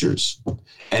of teachers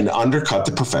and undercut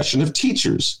the profession of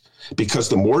teachers. Because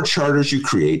the more charters you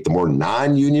create, the more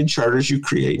non-union charters you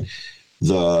create,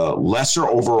 the lesser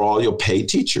overall you'll pay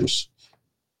teachers.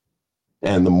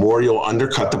 And the more you'll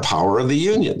undercut the power of the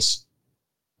unions.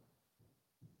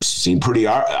 Seemed pretty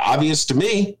obvious to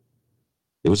me.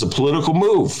 It was a political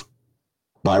move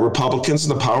by Republicans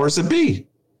and the powers that be.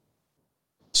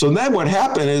 So then what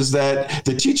happened is that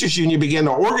the teachers union began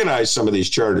to organize some of these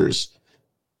charters.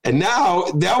 And now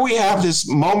we have this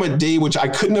moment, D, which I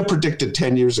couldn't have predicted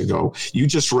 10 years ago. You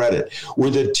just read it,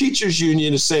 where the teachers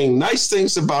union is saying nice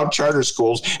things about charter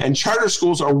schools, and charter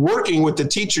schools are working with the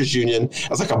teachers union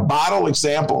as like a model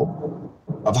example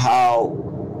of how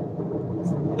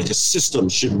like a system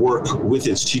should work with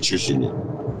its teachers union.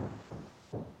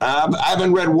 I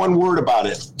haven't read one word about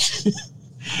it.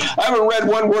 I haven't read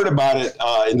one word about it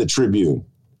in the Tribune,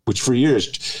 which for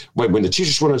years, when the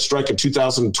teachers went on strike in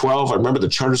 2012, I remember the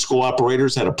charter school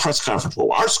operators had a press conference.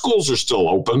 Well, our schools are still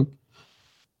open.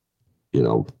 You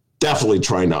know, definitely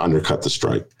trying to undercut the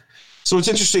strike. So it's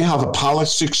interesting how the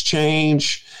politics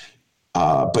change,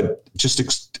 but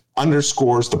just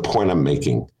underscores the point I'm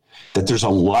making, that there's a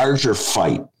larger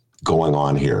fight going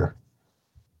on here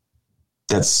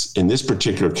that's, in this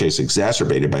particular case,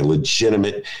 exacerbated by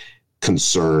legitimate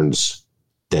concerns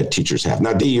that teachers have.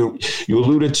 Now, you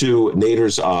alluded to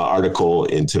Nader's article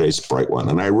in today's Bright One,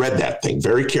 and I read that thing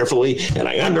very carefully, and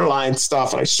I underlined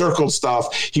stuff, and I circled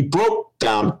stuff. He broke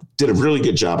down, did a really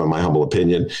good job, in my humble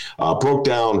opinion, broke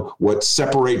down what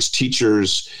separates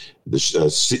teachers, the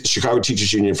Chicago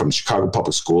Teachers Union, from Chicago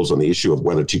Public Schools on the issue of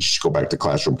whether teachers should go back to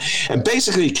classroom. And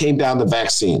basically, it came down to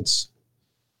vaccines.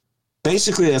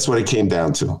 Basically, that's what it came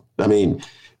down to. I mean,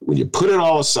 when you put it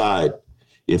all aside,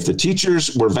 if the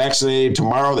teachers were vaccinated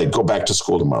tomorrow, they'd go back to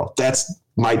school tomorrow. That's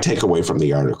my takeaway from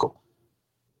the article.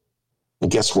 And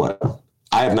guess what?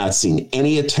 I have not seen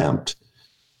any attempt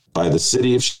by the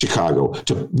city of Chicago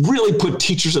to really put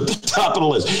teachers at the top of the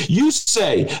list. You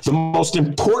say the most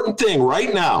important thing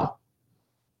right now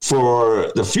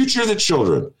for the future of the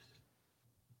children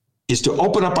is to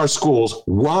open up our schools.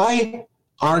 Why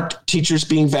aren't teachers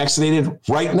being vaccinated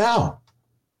right now?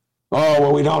 Oh,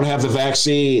 well, we don't have the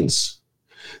vaccines.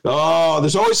 Oh,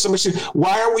 there's always so much.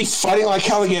 Why are we fighting like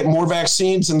hell to get more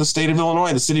vaccines in the state of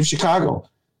Illinois, the city of Chicago?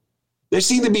 They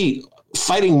seem to be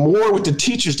fighting more with the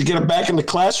teachers to get them back in the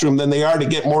classroom than they are to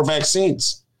get more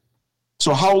vaccines.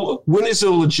 So when is a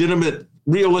legitimate,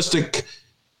 realistic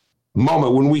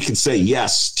moment when we can say,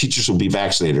 yes, teachers will be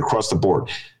vaccinated across the board?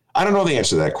 I don't know the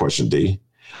answer to that question, D.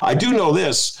 I do know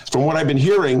this from what I've been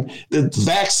hearing, that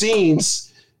vaccines,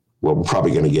 well, we're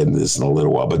probably going to get into this in a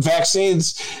little while, but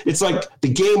vaccines, it's like the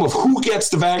game of who gets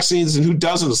the vaccines and who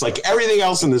doesn't. It's like everything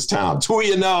else in this town. It's who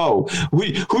you know.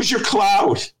 Who's your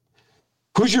clout?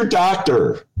 Who's your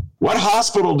doctor? What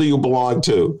hospital do you belong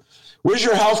to? Where's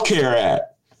your health care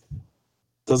at?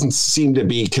 Doesn't seem to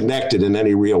be connected in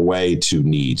any real way to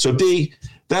need. So, D,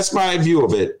 that's my view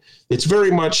of it. It's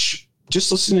very much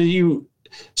just listening to you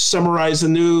summarize the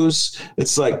news.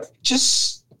 It's like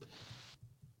just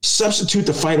substitute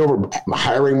the fight over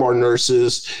hiring more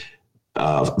nurses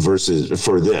versus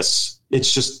for this.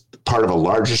 It's just part of a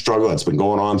larger struggle that's been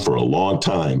going on for a long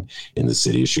time in the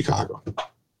city of Chicago.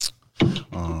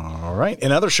 All right.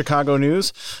 In other Chicago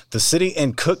news, the city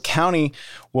and Cook County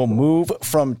will move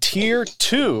from Tier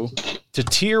 2 to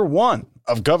Tier 1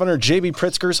 of Governor J.B.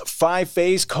 Pritzker's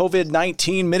 5-phase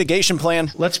COVID-19 mitigation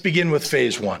plan. Let's begin with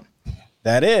phase 1.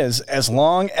 That is, as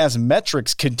long as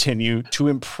metrics continue to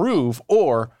improve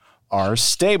or are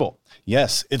stable.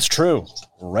 Yes, it's true.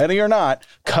 Ready or not,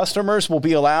 customers will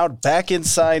be allowed back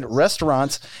inside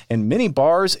restaurants and many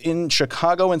bars in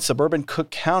Chicago and suburban Cook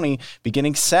County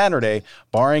beginning Saturday,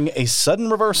 barring a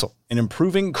sudden reversal in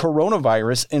improving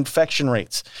coronavirus infection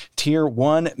rates. Tier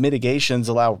 1 mitigations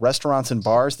allow restaurants and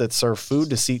bars that serve food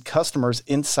to seat customers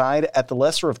inside at the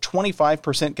lesser of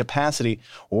 25% capacity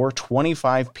or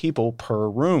 25 people per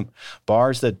room.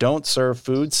 Bars that don't serve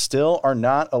food still are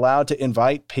not allowed to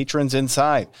invite patrons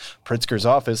inside. Pritzker's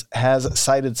office has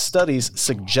cited studies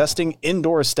suggesting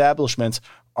indoor establishments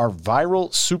are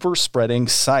viral super spreading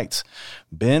sites.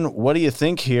 Ben, what do you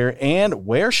think here? And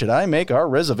where should I make our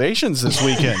reservations this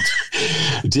weekend?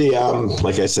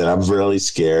 Like I said, I'm really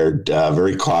scared,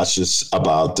 very cautious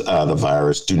about the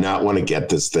virus. Do not want to get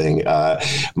this thing. Cap,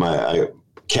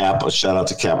 a shout out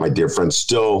to Cap, my dear friend,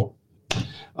 still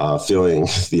feeling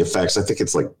the effects. I think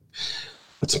it's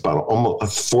about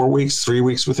almost 4 weeks, 3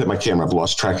 weeks with him. I can't remember. I've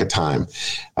lost track of time.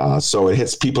 So it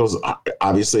hits people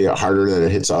obviously harder than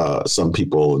it hits some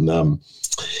people. And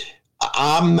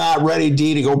I'm not ready,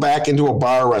 D, to go back into a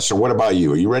bar or restaurant. What about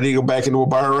you? Are you ready to go back into a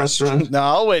bar or restaurant? No,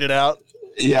 I'll wait it out.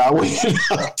 Yeah, I'll wait it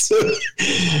out.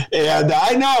 And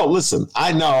I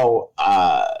know,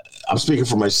 I'm speaking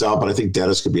for myself, but I think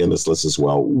Dennis could be on this list as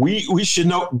well. We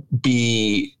should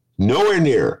be nowhere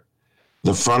near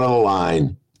the front of the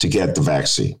line to get the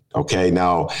vaccine. Okay.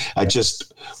 Now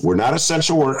we're not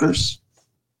essential workers.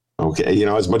 Okay.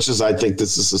 As much as I think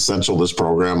this is essential, this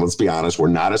program, let's be honest, we're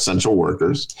not essential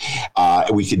workers.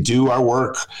 We could do our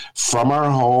work from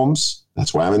our homes.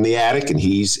 That's why I'm in the attic and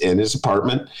he's in his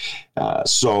apartment.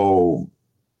 So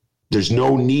there's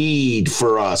no need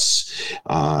for us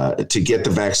to get the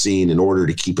vaccine in order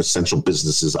to keep essential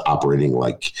businesses operating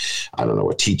like, I don't know,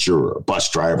 a teacher or a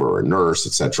bus driver or a nurse,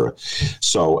 et cetera.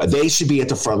 So they should be at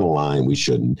the front of the line. We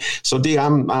shouldn't. So, D, I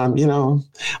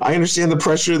understand the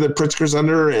pressure that Pritzker's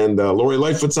under and Lori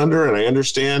Lightfoot's under, and I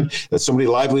understand that so many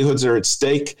livelihoods are at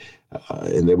stake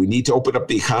and that we need to open up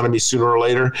the economy sooner or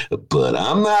later. But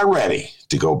I'm not ready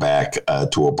to go back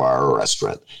to a bar or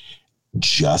restaurant.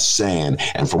 Just saying.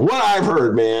 And from what I've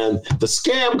heard, man, the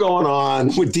scam going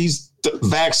on with these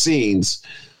vaccines,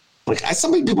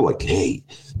 some people are like, hey,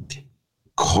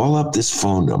 call up this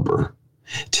phone number.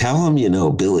 Tell them you know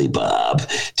Billy Bob.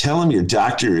 Tell them your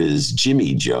doctor is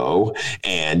Jimmy Joe,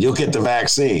 and you'll get the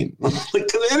vaccine. And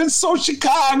it's so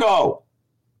Chicago.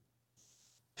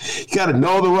 You got to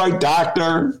know the right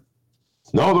doctor,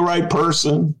 know the right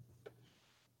person.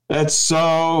 That's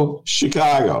so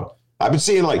Chicago. I've been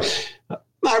seeing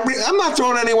I'm not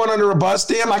throwing anyone under a bus.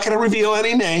 I'm not going to reveal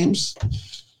any names.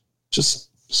 Just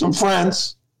some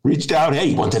friends reached out. Hey,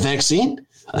 you want the vaccine?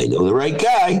 I know the right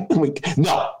guy. I'm like,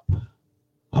 no,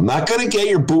 I'm not going to get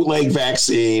your bootleg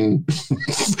vaccine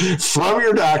from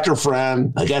your doctor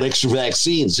friend. I got extra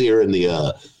vaccines here in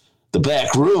the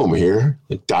back room here,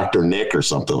 like Dr. Nick or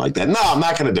something like that. No, I'm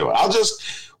not going to do it. I'll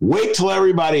just wait till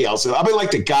everybody else. I'll be like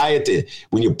the guy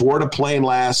when you board a plane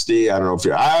last day. I don't know if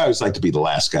I always like to be the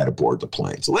last guy to board the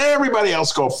plane. So let everybody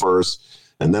else go first.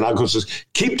 And then I'll go just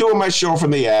keep doing my show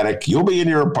from the attic. You'll be in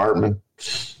your apartment.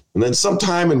 And then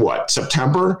sometime in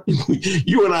September,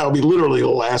 you and I will be literally the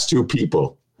last two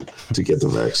people to get the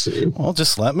vaccine. Well,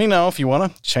 just let me know if you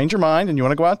want to change your mind and you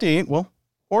want to go out to eat. We'll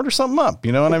order something up.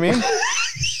 You know what I mean?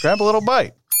 Grab a little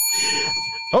bite.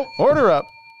 Oh, order up.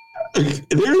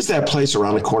 There is that place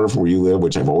around the corner from where you live,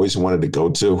 which I've always wanted to go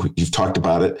to. You've talked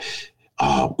about it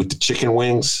with the chicken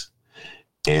wings.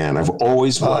 And I've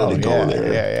always wanted to go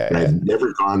there. Yeah. I've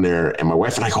never gone there. And my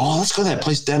wife and I go, let's go to that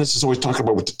place Dennis is always talking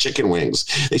about with the chicken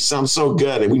wings. They sound so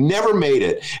good. And we never made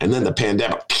it. And then the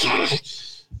pandemic.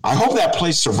 I hope that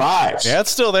place survives. Yeah,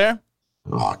 it's still there.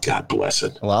 Oh, God bless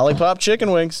it. Lollipop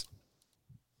chicken wings.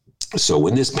 So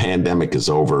when this pandemic is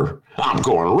over, I'm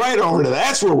going right over to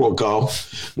that's where we'll go.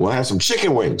 We'll have some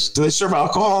chicken wings. Do they serve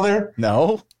alcohol there?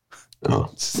 No.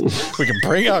 Oh. We can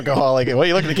bring alcohol. What, are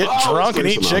you looking to get drunk and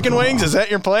eat chicken wings? Is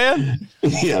that your plan?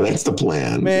 Yeah, that's the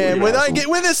plan. Man, when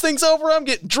this thing's over, I'm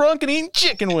getting drunk and eating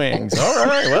chicken wings. All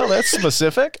right. Well, that's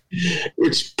specific.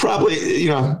 Which probably,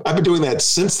 I've been doing that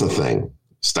since the thing.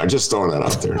 Just throwing that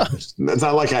out there. It's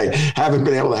not like I haven't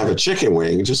been able to have a chicken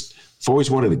wing. I've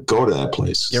always wanted to go to that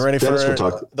place. Get ready for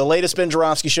the latest Ben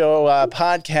Joravsky Show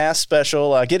podcast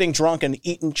special, Getting Drunk and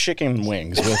Eating Chicken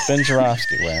Wings with Ben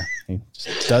Joravsky, where he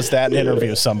does that and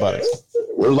interviews somebody.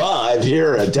 We're live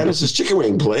here at Dennis's Chicken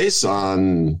Wing Place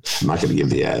on, I'm not going to give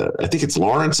the ad. I think it's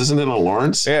Lawrence, isn't it on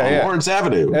Lawrence? Yeah, Lawrence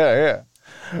Avenue. Yeah.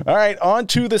 All right, on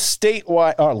to the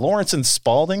statewide, Lawrence and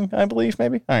Spalding, I believe,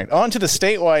 maybe. All right, on to the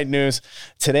statewide news.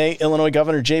 Today, Illinois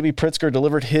Governor J.B. Pritzker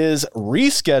delivered his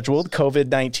rescheduled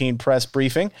COVID-19 press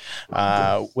briefing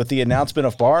with the announcement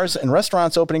of bars and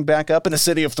restaurants opening back up in a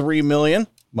city of 3 million.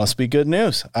 Must be good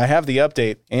news. I have the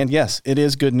update, and yes, it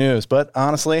is good news, but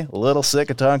honestly, a little sick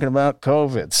of talking about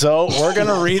COVID. So we're going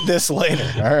to read this later,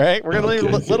 all right? We're going to leave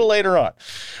it a little later on.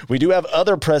 We do have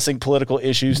other pressing political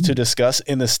issues to discuss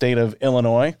in the state of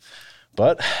Illinois,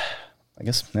 but I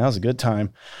guess now's a good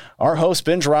time. Our host,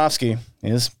 Ben Jarofsky,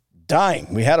 is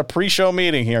dying. We had a pre-show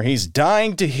meeting here. He's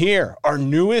dying to hear our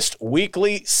newest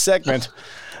weekly segment.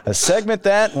 A segment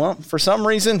that, well, for some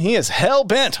reason, he is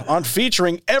hell-bent on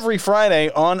featuring every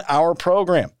Friday on our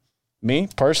program. Me,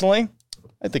 personally,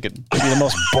 I think it'd be the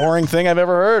most boring thing I've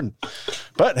ever heard.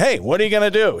 But hey, what are you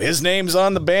going to do? His name's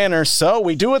on the banner, so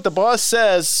we do what the boss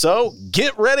says. So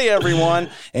get ready,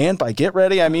 everyone. And by get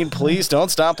ready, I mean please don't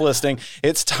stop listening.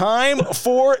 It's time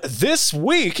for This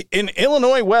Week in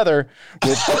Illinois Weather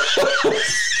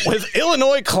with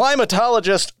Illinois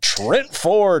climatologist Trent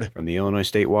Ford. From the Illinois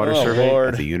State Water Survey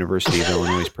at the University of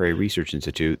Illinois Prairie Research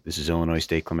Institute, this is Illinois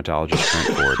State climatologist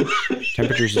Trent Ford.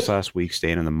 Temperatures this last week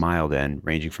stayed on the mild end,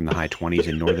 ranging from the high 20s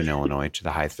in northern Illinois to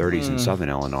the high 30s in southern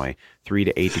Illinois, 3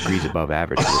 to 8 degrees above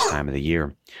average for this time of the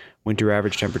year. Winter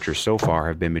average temperatures so far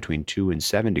have been between 2 and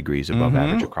 7 degrees above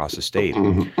average across the state.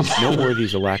 Noteworthy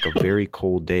is the lack of very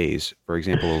cold days. For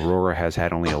example, Aurora has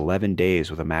had only 11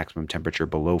 days with a maximum temperature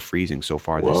below freezing so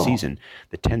far this season,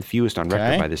 the 10th fewest on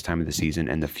record by this time of the season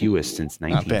and the fewest since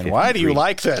 1953. Why do you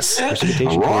like this?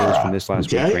 Precipitation totals from this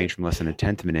last week range from less than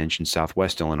 1/10 of an inch in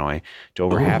southwest Illinois to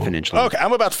over half an inch. Okay,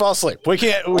 I'm about to fall asleep. We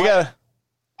gotta.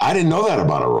 I didn't know that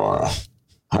about Aurora.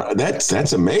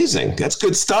 That's amazing. That's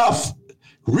good stuff.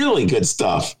 Really good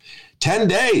stuff. 10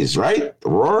 days, right?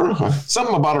 Aurora?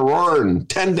 Something about Aurora in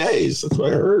 10 days. That's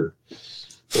what I heard.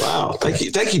 Wow. Thank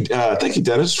you,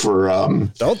 Dennis, for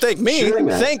Don't thank me.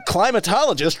 Thank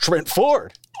climatologist Trent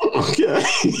Ford. Okay.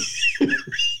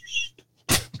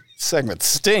 Segment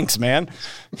stinks, man.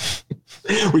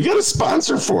 We got a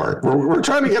sponsor for it. We're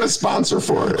trying to get a sponsor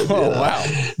for it. Oh, wow.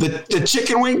 The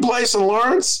chicken wing place in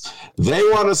Lawrence, they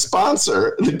want to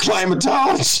sponsor the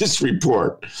climatologist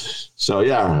report. So,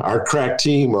 yeah, our crack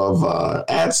team of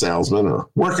ad salesmen are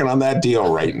working on that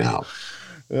deal right now.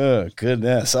 Oh,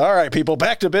 goodness. All right, people,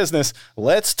 back to business.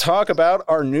 Let's talk about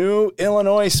our new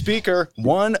Illinois speaker,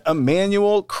 one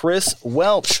Emmanuel Chris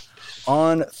Welch.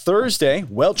 On Thursday,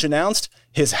 Welch announced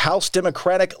his House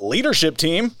Democratic leadership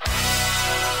team.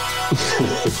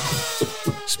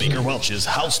 Speaker Welch's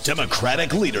House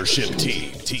Democratic leadership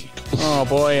team. Oh,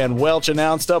 boy, and Welch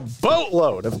announced a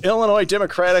boatload of Illinois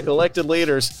Democratic elected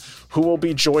leaders who will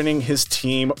be joining his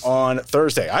team on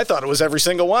Thursday. I thought it was every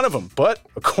single one of them, but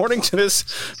according to this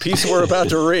piece we're about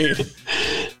to read,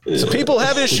 some people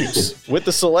have issues with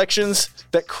the selections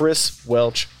that Chris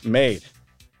Welch made.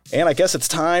 And I guess it's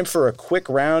time for a quick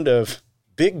round of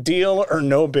big deal or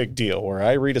no big deal, where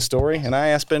I read a story and I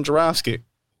ask Ben Jarofsky,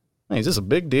 hey, is this a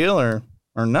big deal or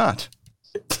not?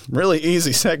 Really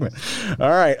easy segment. All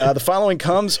right. The following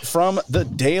comes from the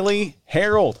Daily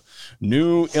Herald.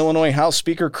 New Illinois House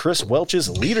Speaker Chris Welch's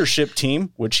leadership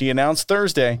team, which he announced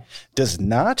Thursday, does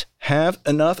not have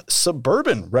enough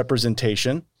suburban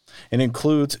representation and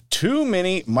includes too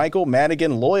many Michael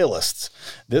Madigan loyalists.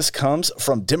 This comes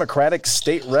from Democratic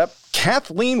State Rep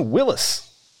Kathleen Willis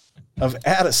of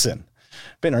Addison.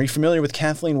 Ben, are you familiar with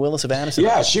Kathleen Willis of Addison?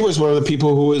 Yeah, she was one of the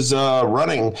people who was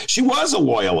running. She was a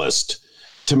loyalist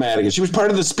to Madigan. She was part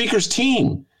of the speaker's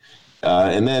team.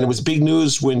 And then it was big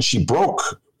news when she broke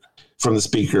from the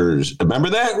speakers. Remember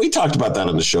that? We talked about that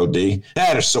on the show, D.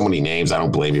 There's so many names. I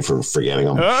don't blame you for forgetting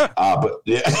them. But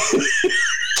yeah.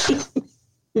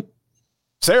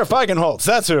 Sarah Feigenholtz,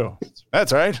 that's who.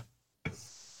 That's right.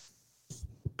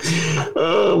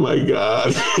 Oh my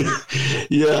God.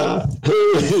 Yeah,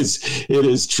 it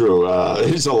is true.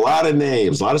 There's a lot of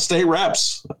names, a lot of state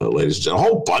reps, ladies and gentlemen, a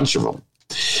whole bunch of them.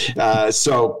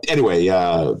 So anyway,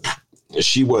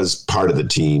 she was part of the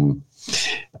team.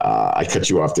 I cut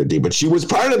you off there, D, but she was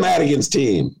part of Madigan's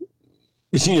team.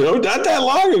 You know, not that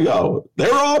long ago. They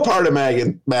were all part of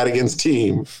Madigan's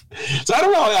team. So I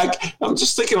don't know. I'm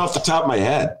just thinking off the top of my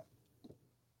head.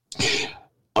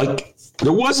 Like,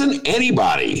 there wasn't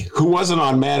anybody who wasn't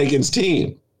on Madigan's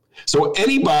team. So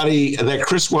anybody that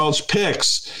Chris Welch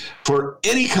picks for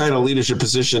any kind of leadership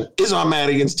position is on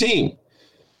Madigan's team.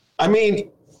 I mean,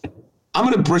 I'm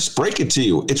going to break it to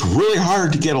you. It's really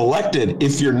hard to get elected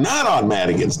if you're not on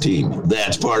Madigan's team.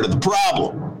 That's part of the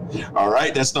problem. All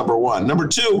right, that's number one. Number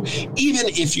two, even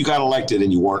if you got elected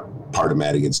and you weren't part of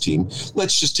Madigan's team.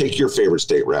 Let's just take your favorite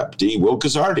state rep, D. Will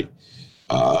Guzzardi.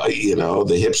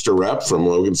 The hipster rep from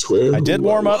Logan Square. I did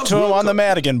warm up to him on the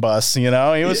Madigan bus. He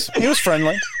was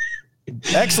friendly.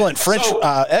 Excellent French,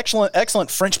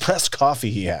 excellent French press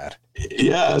coffee he had.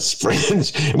 Yes,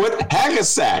 French. What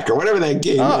Haggasack or whatever that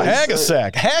game is. Oh,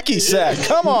 Haggasack, Hacky Sack.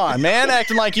 Come on, man,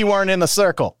 acting like you weren't in the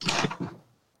circle.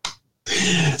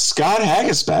 Scott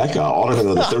Haggasack, alternate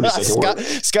of the 32nd word.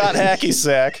 Scott Hacky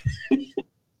Sack.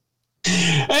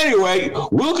 Anyway,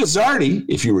 Will Guzzardi,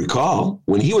 if you recall,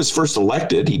 when he was first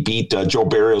elected, he beat Joe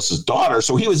Barrios' daughter,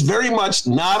 so he was very much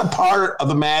not a part of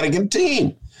the Madigan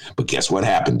team. But guess what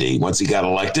happened, D? Once he got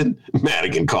elected,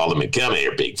 Madigan called him and come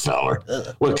here, big feller.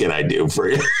 What can I do for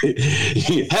you?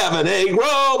 Have an egg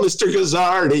roll, Mr.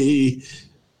 Guzzardi.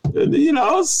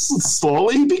 And,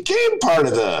 slowly he became part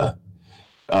of the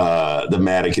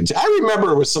Madigan. I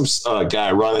remember it was some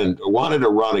guy wanted to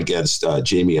run against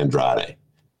Jamie Andrade.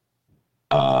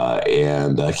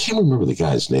 And I can't remember the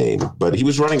guy's name, but he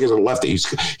was running as a lefty.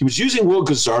 He was using Will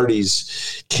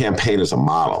Guzzardi's campaign as a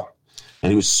model. And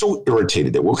he was so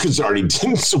irritated that Will Guzzardi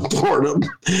didn't support him.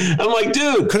 I'm like,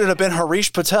 dude. Could it have been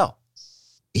Harish Patel?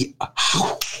 Yeah,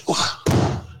 I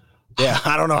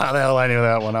don't know how the hell I knew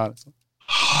that one, honestly.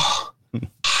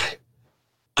 I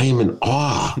am in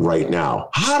awe right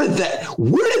now.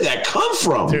 Where did that come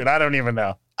from? Dude, I don't even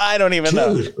know.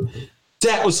 know.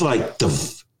 That was like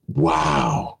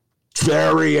wow.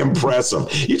 Very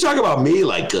impressive. You talk about me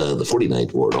like the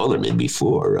 49th Ward Alderman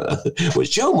before was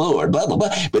Joe Moore, blah, blah,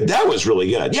 blah. But that was really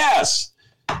good. Yes.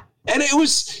 And it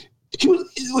was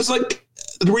like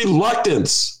the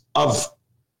reluctance of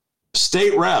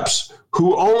state reps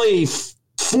who only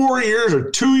 4 years or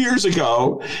 2 years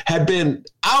ago had been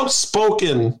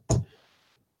outspoken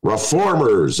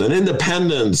reformers and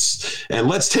independents, and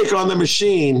let's take on the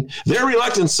machine. Their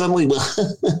reluctance suddenly,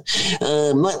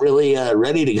 I'm not really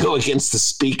ready to go against the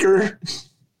speaker.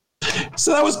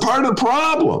 So that was part of the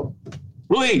problem.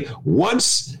 Really,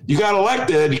 once you got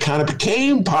elected, you kind of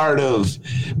became part of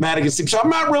Madigan's team. So I'm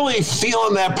not really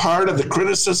feeling that part of the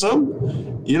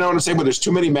criticism. You know what I'm saying? But there's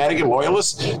too many Madigan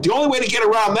loyalists. The only way to get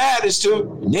around that is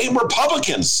to name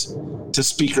Republicans to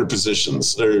speaker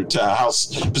positions or to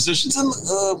House positions. And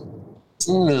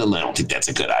I don't think that's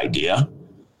a good idea.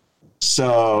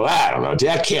 So I don't know.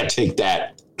 I can't take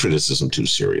that criticism too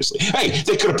seriously. Hey,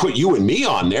 they could have put you and me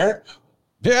on there.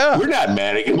 Yeah. We're not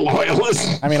Madigan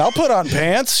loyalists. I mean, I'll put on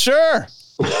pants. Sure.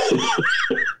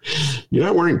 You're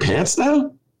not wearing pants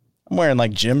now? I'm wearing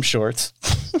like gym shorts.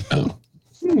 Oh.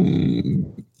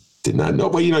 Did not know.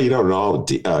 Well, you don't know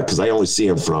because I only see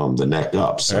him from the neck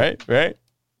up. So. Right.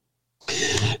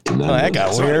 Oh, that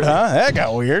got weird, huh? That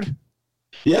got weird.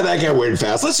 Yeah, that got weird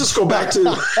fast. Let's just go back to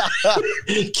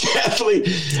Kathleen.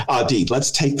 Dee,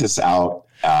 let's take this out,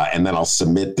 and then I'll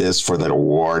submit this for that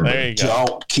award. There you go.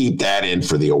 Don't keep that in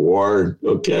for the award,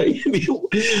 okay? We'll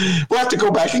have to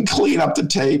go back and clean up the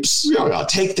tapes. I'll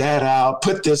take that out,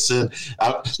 put this in.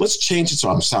 Let's change it so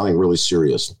I'm sounding really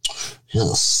serious.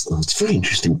 Yes, it's a very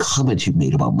interesting comment you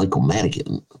made about Michael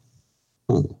Madigan.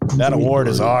 That award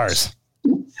is ours.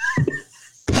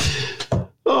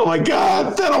 Oh my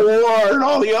God, that award,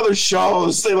 all the other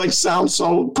shows, they sound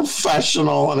so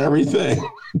professional and everything.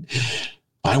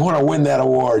 I want to win that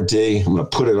award, D. I'm going to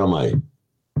put it on my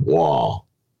wall.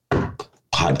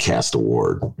 Podcast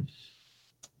award.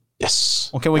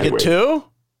 Yes. Well, can we get two?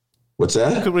 What's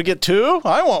that? Could we get two?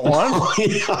 I want one.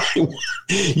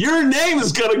 Your name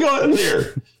is going to go in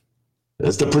there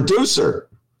as the producer.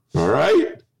 All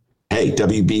right. Hey,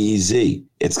 WBEZ.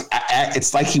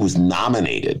 It's like he was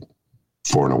nominated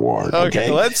for an award.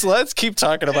 Okay. Let's keep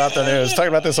talking about the news. Talk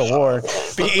about this award.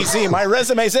 BEZ, my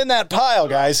resume's in that pile,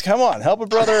 guys. Come on, help a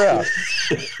brother out.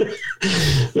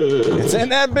 It's in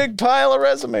that big pile of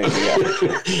resumes.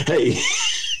 Hey,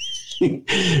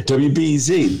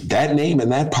 WBEZ, that name in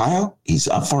that pile, he's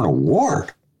up for an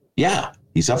award. Yeah.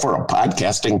 He's up for a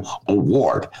podcasting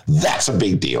award. That's a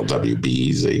big deal,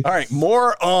 WBEZ. All right,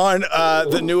 more on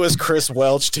the newest Chris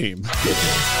Welch team.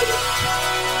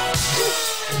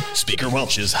 Speaker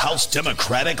Welch's House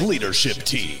Democratic Leadership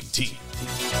Team.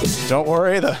 Don't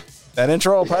worry, that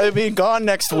intro will probably be gone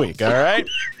next week, all right?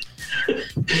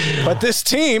 But this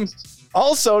team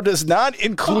also does not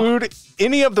include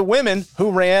any of the women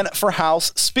who ran for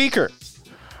House Speaker.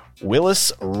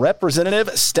 Willis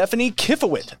Representative Stephanie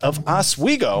Kifowit of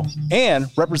Oswego and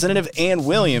Representative Ann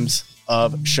Williams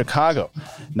of Chicago.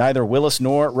 Neither Willis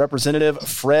nor Representative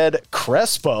Fred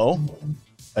Crespo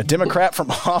a Democrat from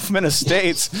Hoffman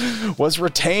Estates, was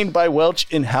retained by Welch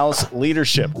in House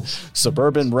leadership.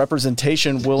 Suburban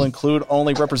representation will include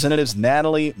only Representatives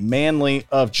Natalie Manley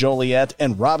of Joliet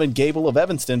and Robin Gable of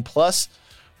Evanston, plus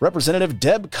Representative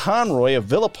Deb Conroy of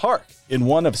Villa Park in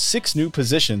one of 6 new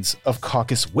positions of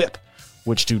caucus whip,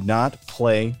 which do not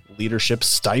pay leadership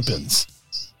stipends.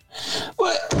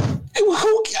 What?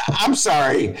 I'm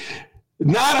sorry.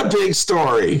 Not a big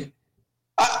story.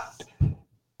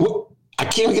 I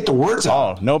can't even get the words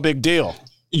out. Oh, no big deal.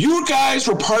 You guys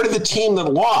were part of the team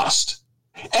that lost.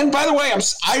 And by the way,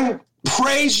 I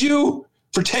praise you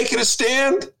for taking a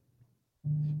stand.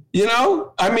 You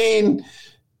know, I mean,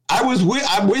 I'm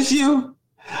with you.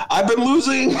 I've been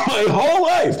losing my whole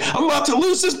life. I'm about to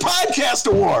lose this podcast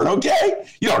award, okay?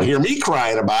 You don't hear me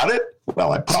crying about it.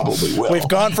 Well, I probably will. We've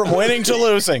gone from winning to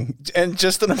losing, and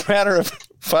just in a matter of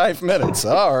 5 minutes.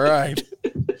 All right.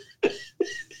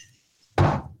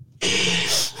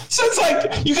 So it's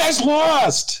like, you guys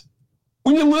lost.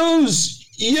 When you lose,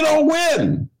 you don't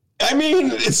win. I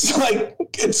mean, it's like,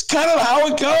 it's kind of how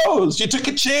it goes. You took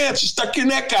a chance. You stuck your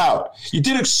neck out. You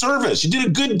did a service. You did a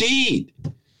good deed.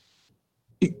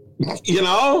 You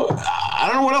know, I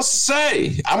don't know what else to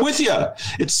say. I'm with you.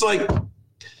 It's like,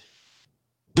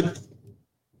 but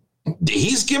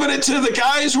he's giving it to the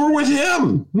guys who are with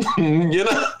him. You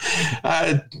know,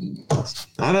 I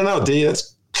don't know, D.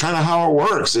 That's kind of how it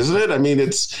works, isn't it? I mean,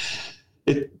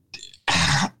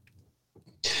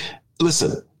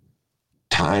 listen,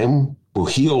 time will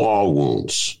heal all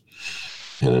wounds.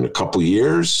 And in a couple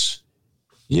years,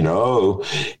 you know,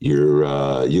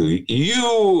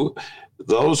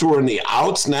 those who are in the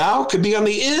outs now could be on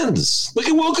the ins. Look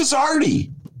at Will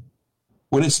Guzzardi.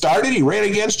 When it started, he ran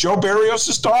against Joe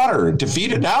Barrios' daughter and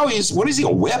defeated. Now he's, what is he, a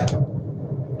whip?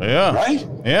 Yeah. Right?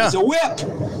 Yeah. He's a whip.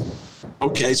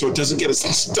 Okay, so it doesn't get a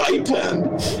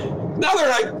stipend. Now they're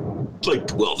like,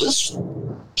 well, this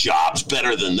job's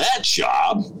better than that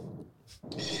job.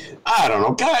 I don't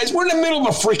know, guys. We're in the middle of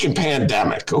a freaking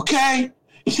pandemic, okay?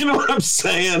 You know what I'm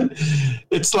saying?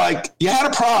 It's like, you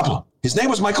had a problem. His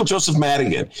name was Michael Joseph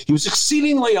Madigan. He was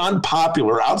exceedingly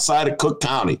unpopular outside of Cook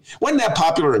County. Wasn't that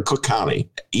popular in Cook County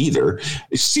either.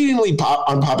 Exceedingly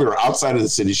unpopular outside of the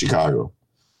city of Chicago.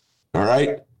 All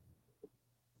right?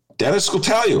 Dennis will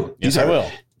tell you. Yes, I will.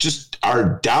 Just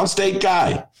our downstate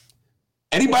guy.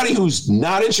 Anybody who's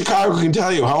not in Chicago can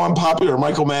tell you how unpopular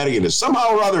Michael Madigan is.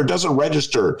 Somehow or other doesn't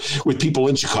register with people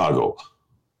in Chicago.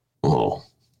 Oh,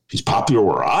 he's popular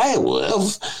where I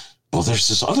live. Well, there's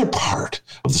this other part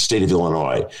of the state of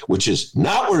Illinois, which is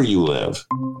not where you live.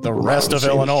 The rest of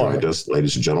Illinois.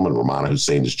 Ladies and gentlemen, Romana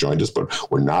Hussein has joined us,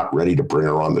 but we're not ready to bring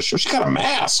her on the show. She's got a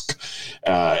mask.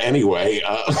 Anyway,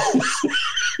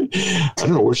 I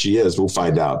don't know where she is. We'll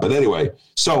find out. But anyway,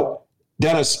 so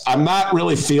Dennis, I'm not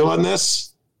really feeling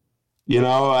this. You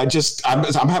know, I'm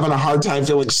having a hard time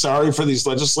feeling sorry for these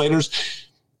legislators.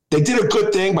 They did a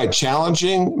good thing by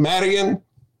challenging Madigan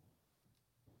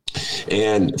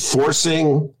and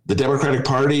forcing the Democratic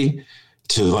Party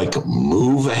to like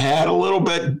move ahead a little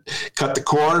bit, cut the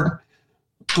cord,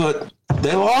 but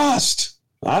they lost.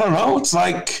 I don't know. It's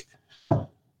like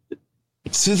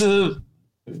to the,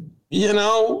 you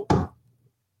know,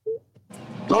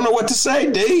 don't know what to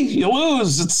say, D. You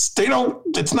lose.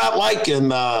 It's not like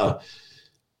in,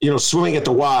 swimming at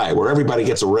the Y where everybody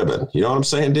gets a ribbon. You know what I'm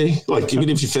saying, D? Like even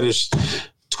if you finish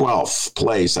 12th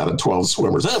place out of 12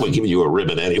 swimmers, we're giving you a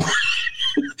ribbon anyway.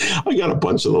 I got a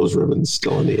bunch of those ribbons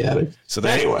still in the attic. So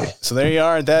there you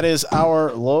are. That is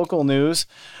our local news.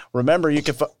 Remember, you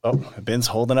can. Ben's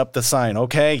holding up the sign.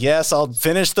 Okay, yes, I'll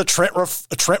finish the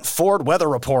Trent Ford weather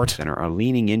report. And are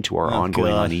leaning into our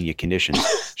ongoing La Nina conditions,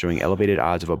 showing elevated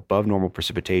odds of above normal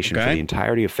precipitation for the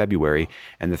entirety of February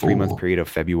and the 3-month period of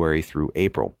February through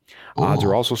April. Odds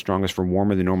are also strongest for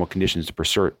warmer than normal conditions to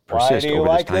persist over this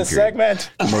time period.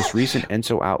 Segment? The most recent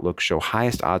ENSO outlooks show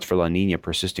highest odds for La Nina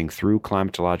persisting through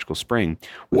climatological spring,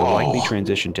 with a likely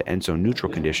transition to ENSO neutral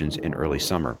conditions in early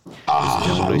summer.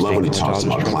 I love when he talks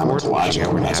about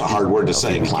climatological. That's a hard word to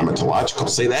say. Climatological.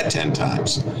 Say that 10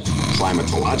 times.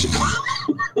 Climatological.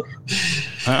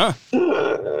 Huh?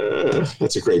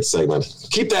 That's a great segment.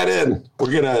 Keep that in.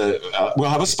 We'll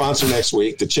have a sponsor next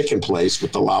week, the Chicken Place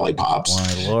with the lollipops.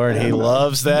 My Lord, he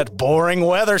loves that boring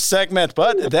weather segment,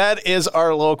 but that is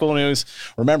our local news.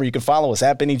 Remember, you can follow us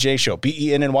at Benny J Show,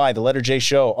 BENNY, the letter J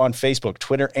Show on Facebook,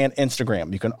 Twitter, and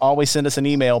Instagram. You can always send us an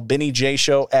email,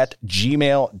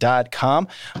 bennyjshow@gmail.com.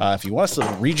 If you want us to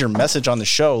read your message on the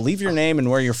show, leave your name and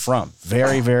where you're from.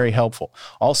 Very, very helpful.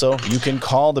 Also, you can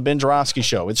call the Ben Joravsky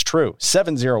Show. It's true.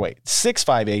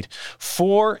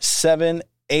 708-658-4788.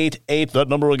 4788. That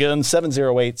number again,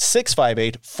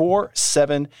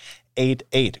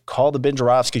 708-658-4788. Call the Ben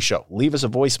Joravsky Show. Leave us a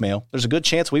voicemail. There's a good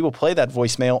chance we will play that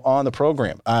voicemail on the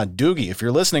program. Doogie, if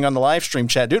you're listening on the live stream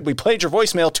chat, dude, we played your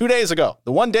voicemail 2 days ago.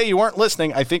 The one day you weren't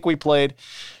listening, I think we played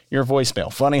your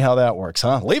voicemail. Funny how that works,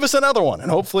 huh? Leave us another one,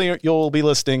 and hopefully you'll be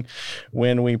listening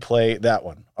when we play that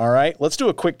one. All right, let's do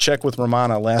a quick check with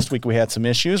Romana. Last week we had some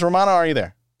issues. Romana, are you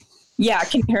there? Yeah,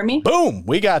 can you hear me? Boom,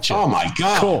 we got you. Oh, my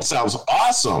God. Cool. Sounds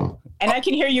awesome. And I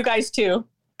can hear you guys, too.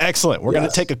 Excellent. We're going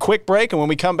to take a quick break, and when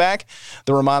we come back,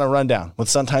 the Romana Rundown with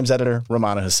Sun-Times editor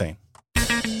Romana Hussein.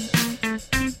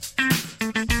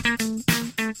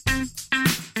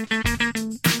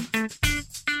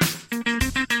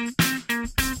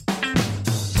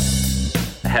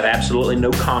 I have absolutely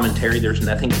no commentary. There's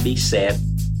nothing to be said.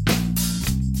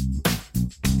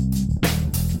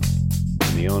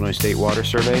 The Illinois State Water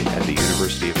Survey at the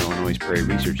University of Illinois Prairie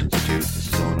Research Institute. This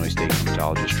is Illinois State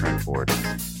climatologist Trent Ford.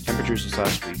 Temperatures this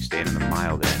last week stayed in the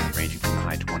mild end, ranging from the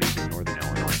high 20s in northern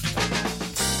Illinois.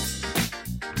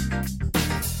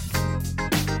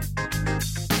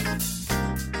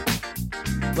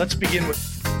 Let's begin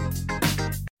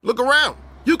with... Look around.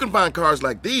 You can find cars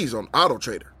like these on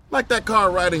AutoTrader, like that car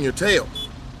riding your tail.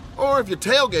 Or if you're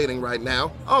tailgating right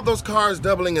now, all those cars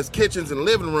doubling as kitchens and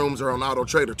living rooms are on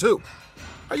AutoTrader too.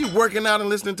 Are you working out and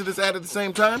listening to this ad at the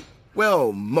same time?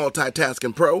 Well,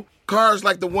 multitasking pro, cars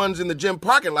like the ones in the gym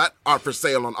parking lot are for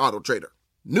sale on AutoTrader.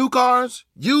 New cars,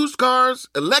 used cars,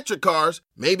 electric cars,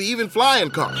 maybe even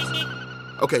flying cars.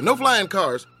 Okay, no flying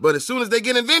cars, but as soon as they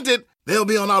get invented, they'll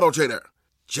be on AutoTrader.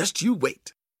 Just you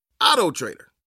wait. AutoTrader.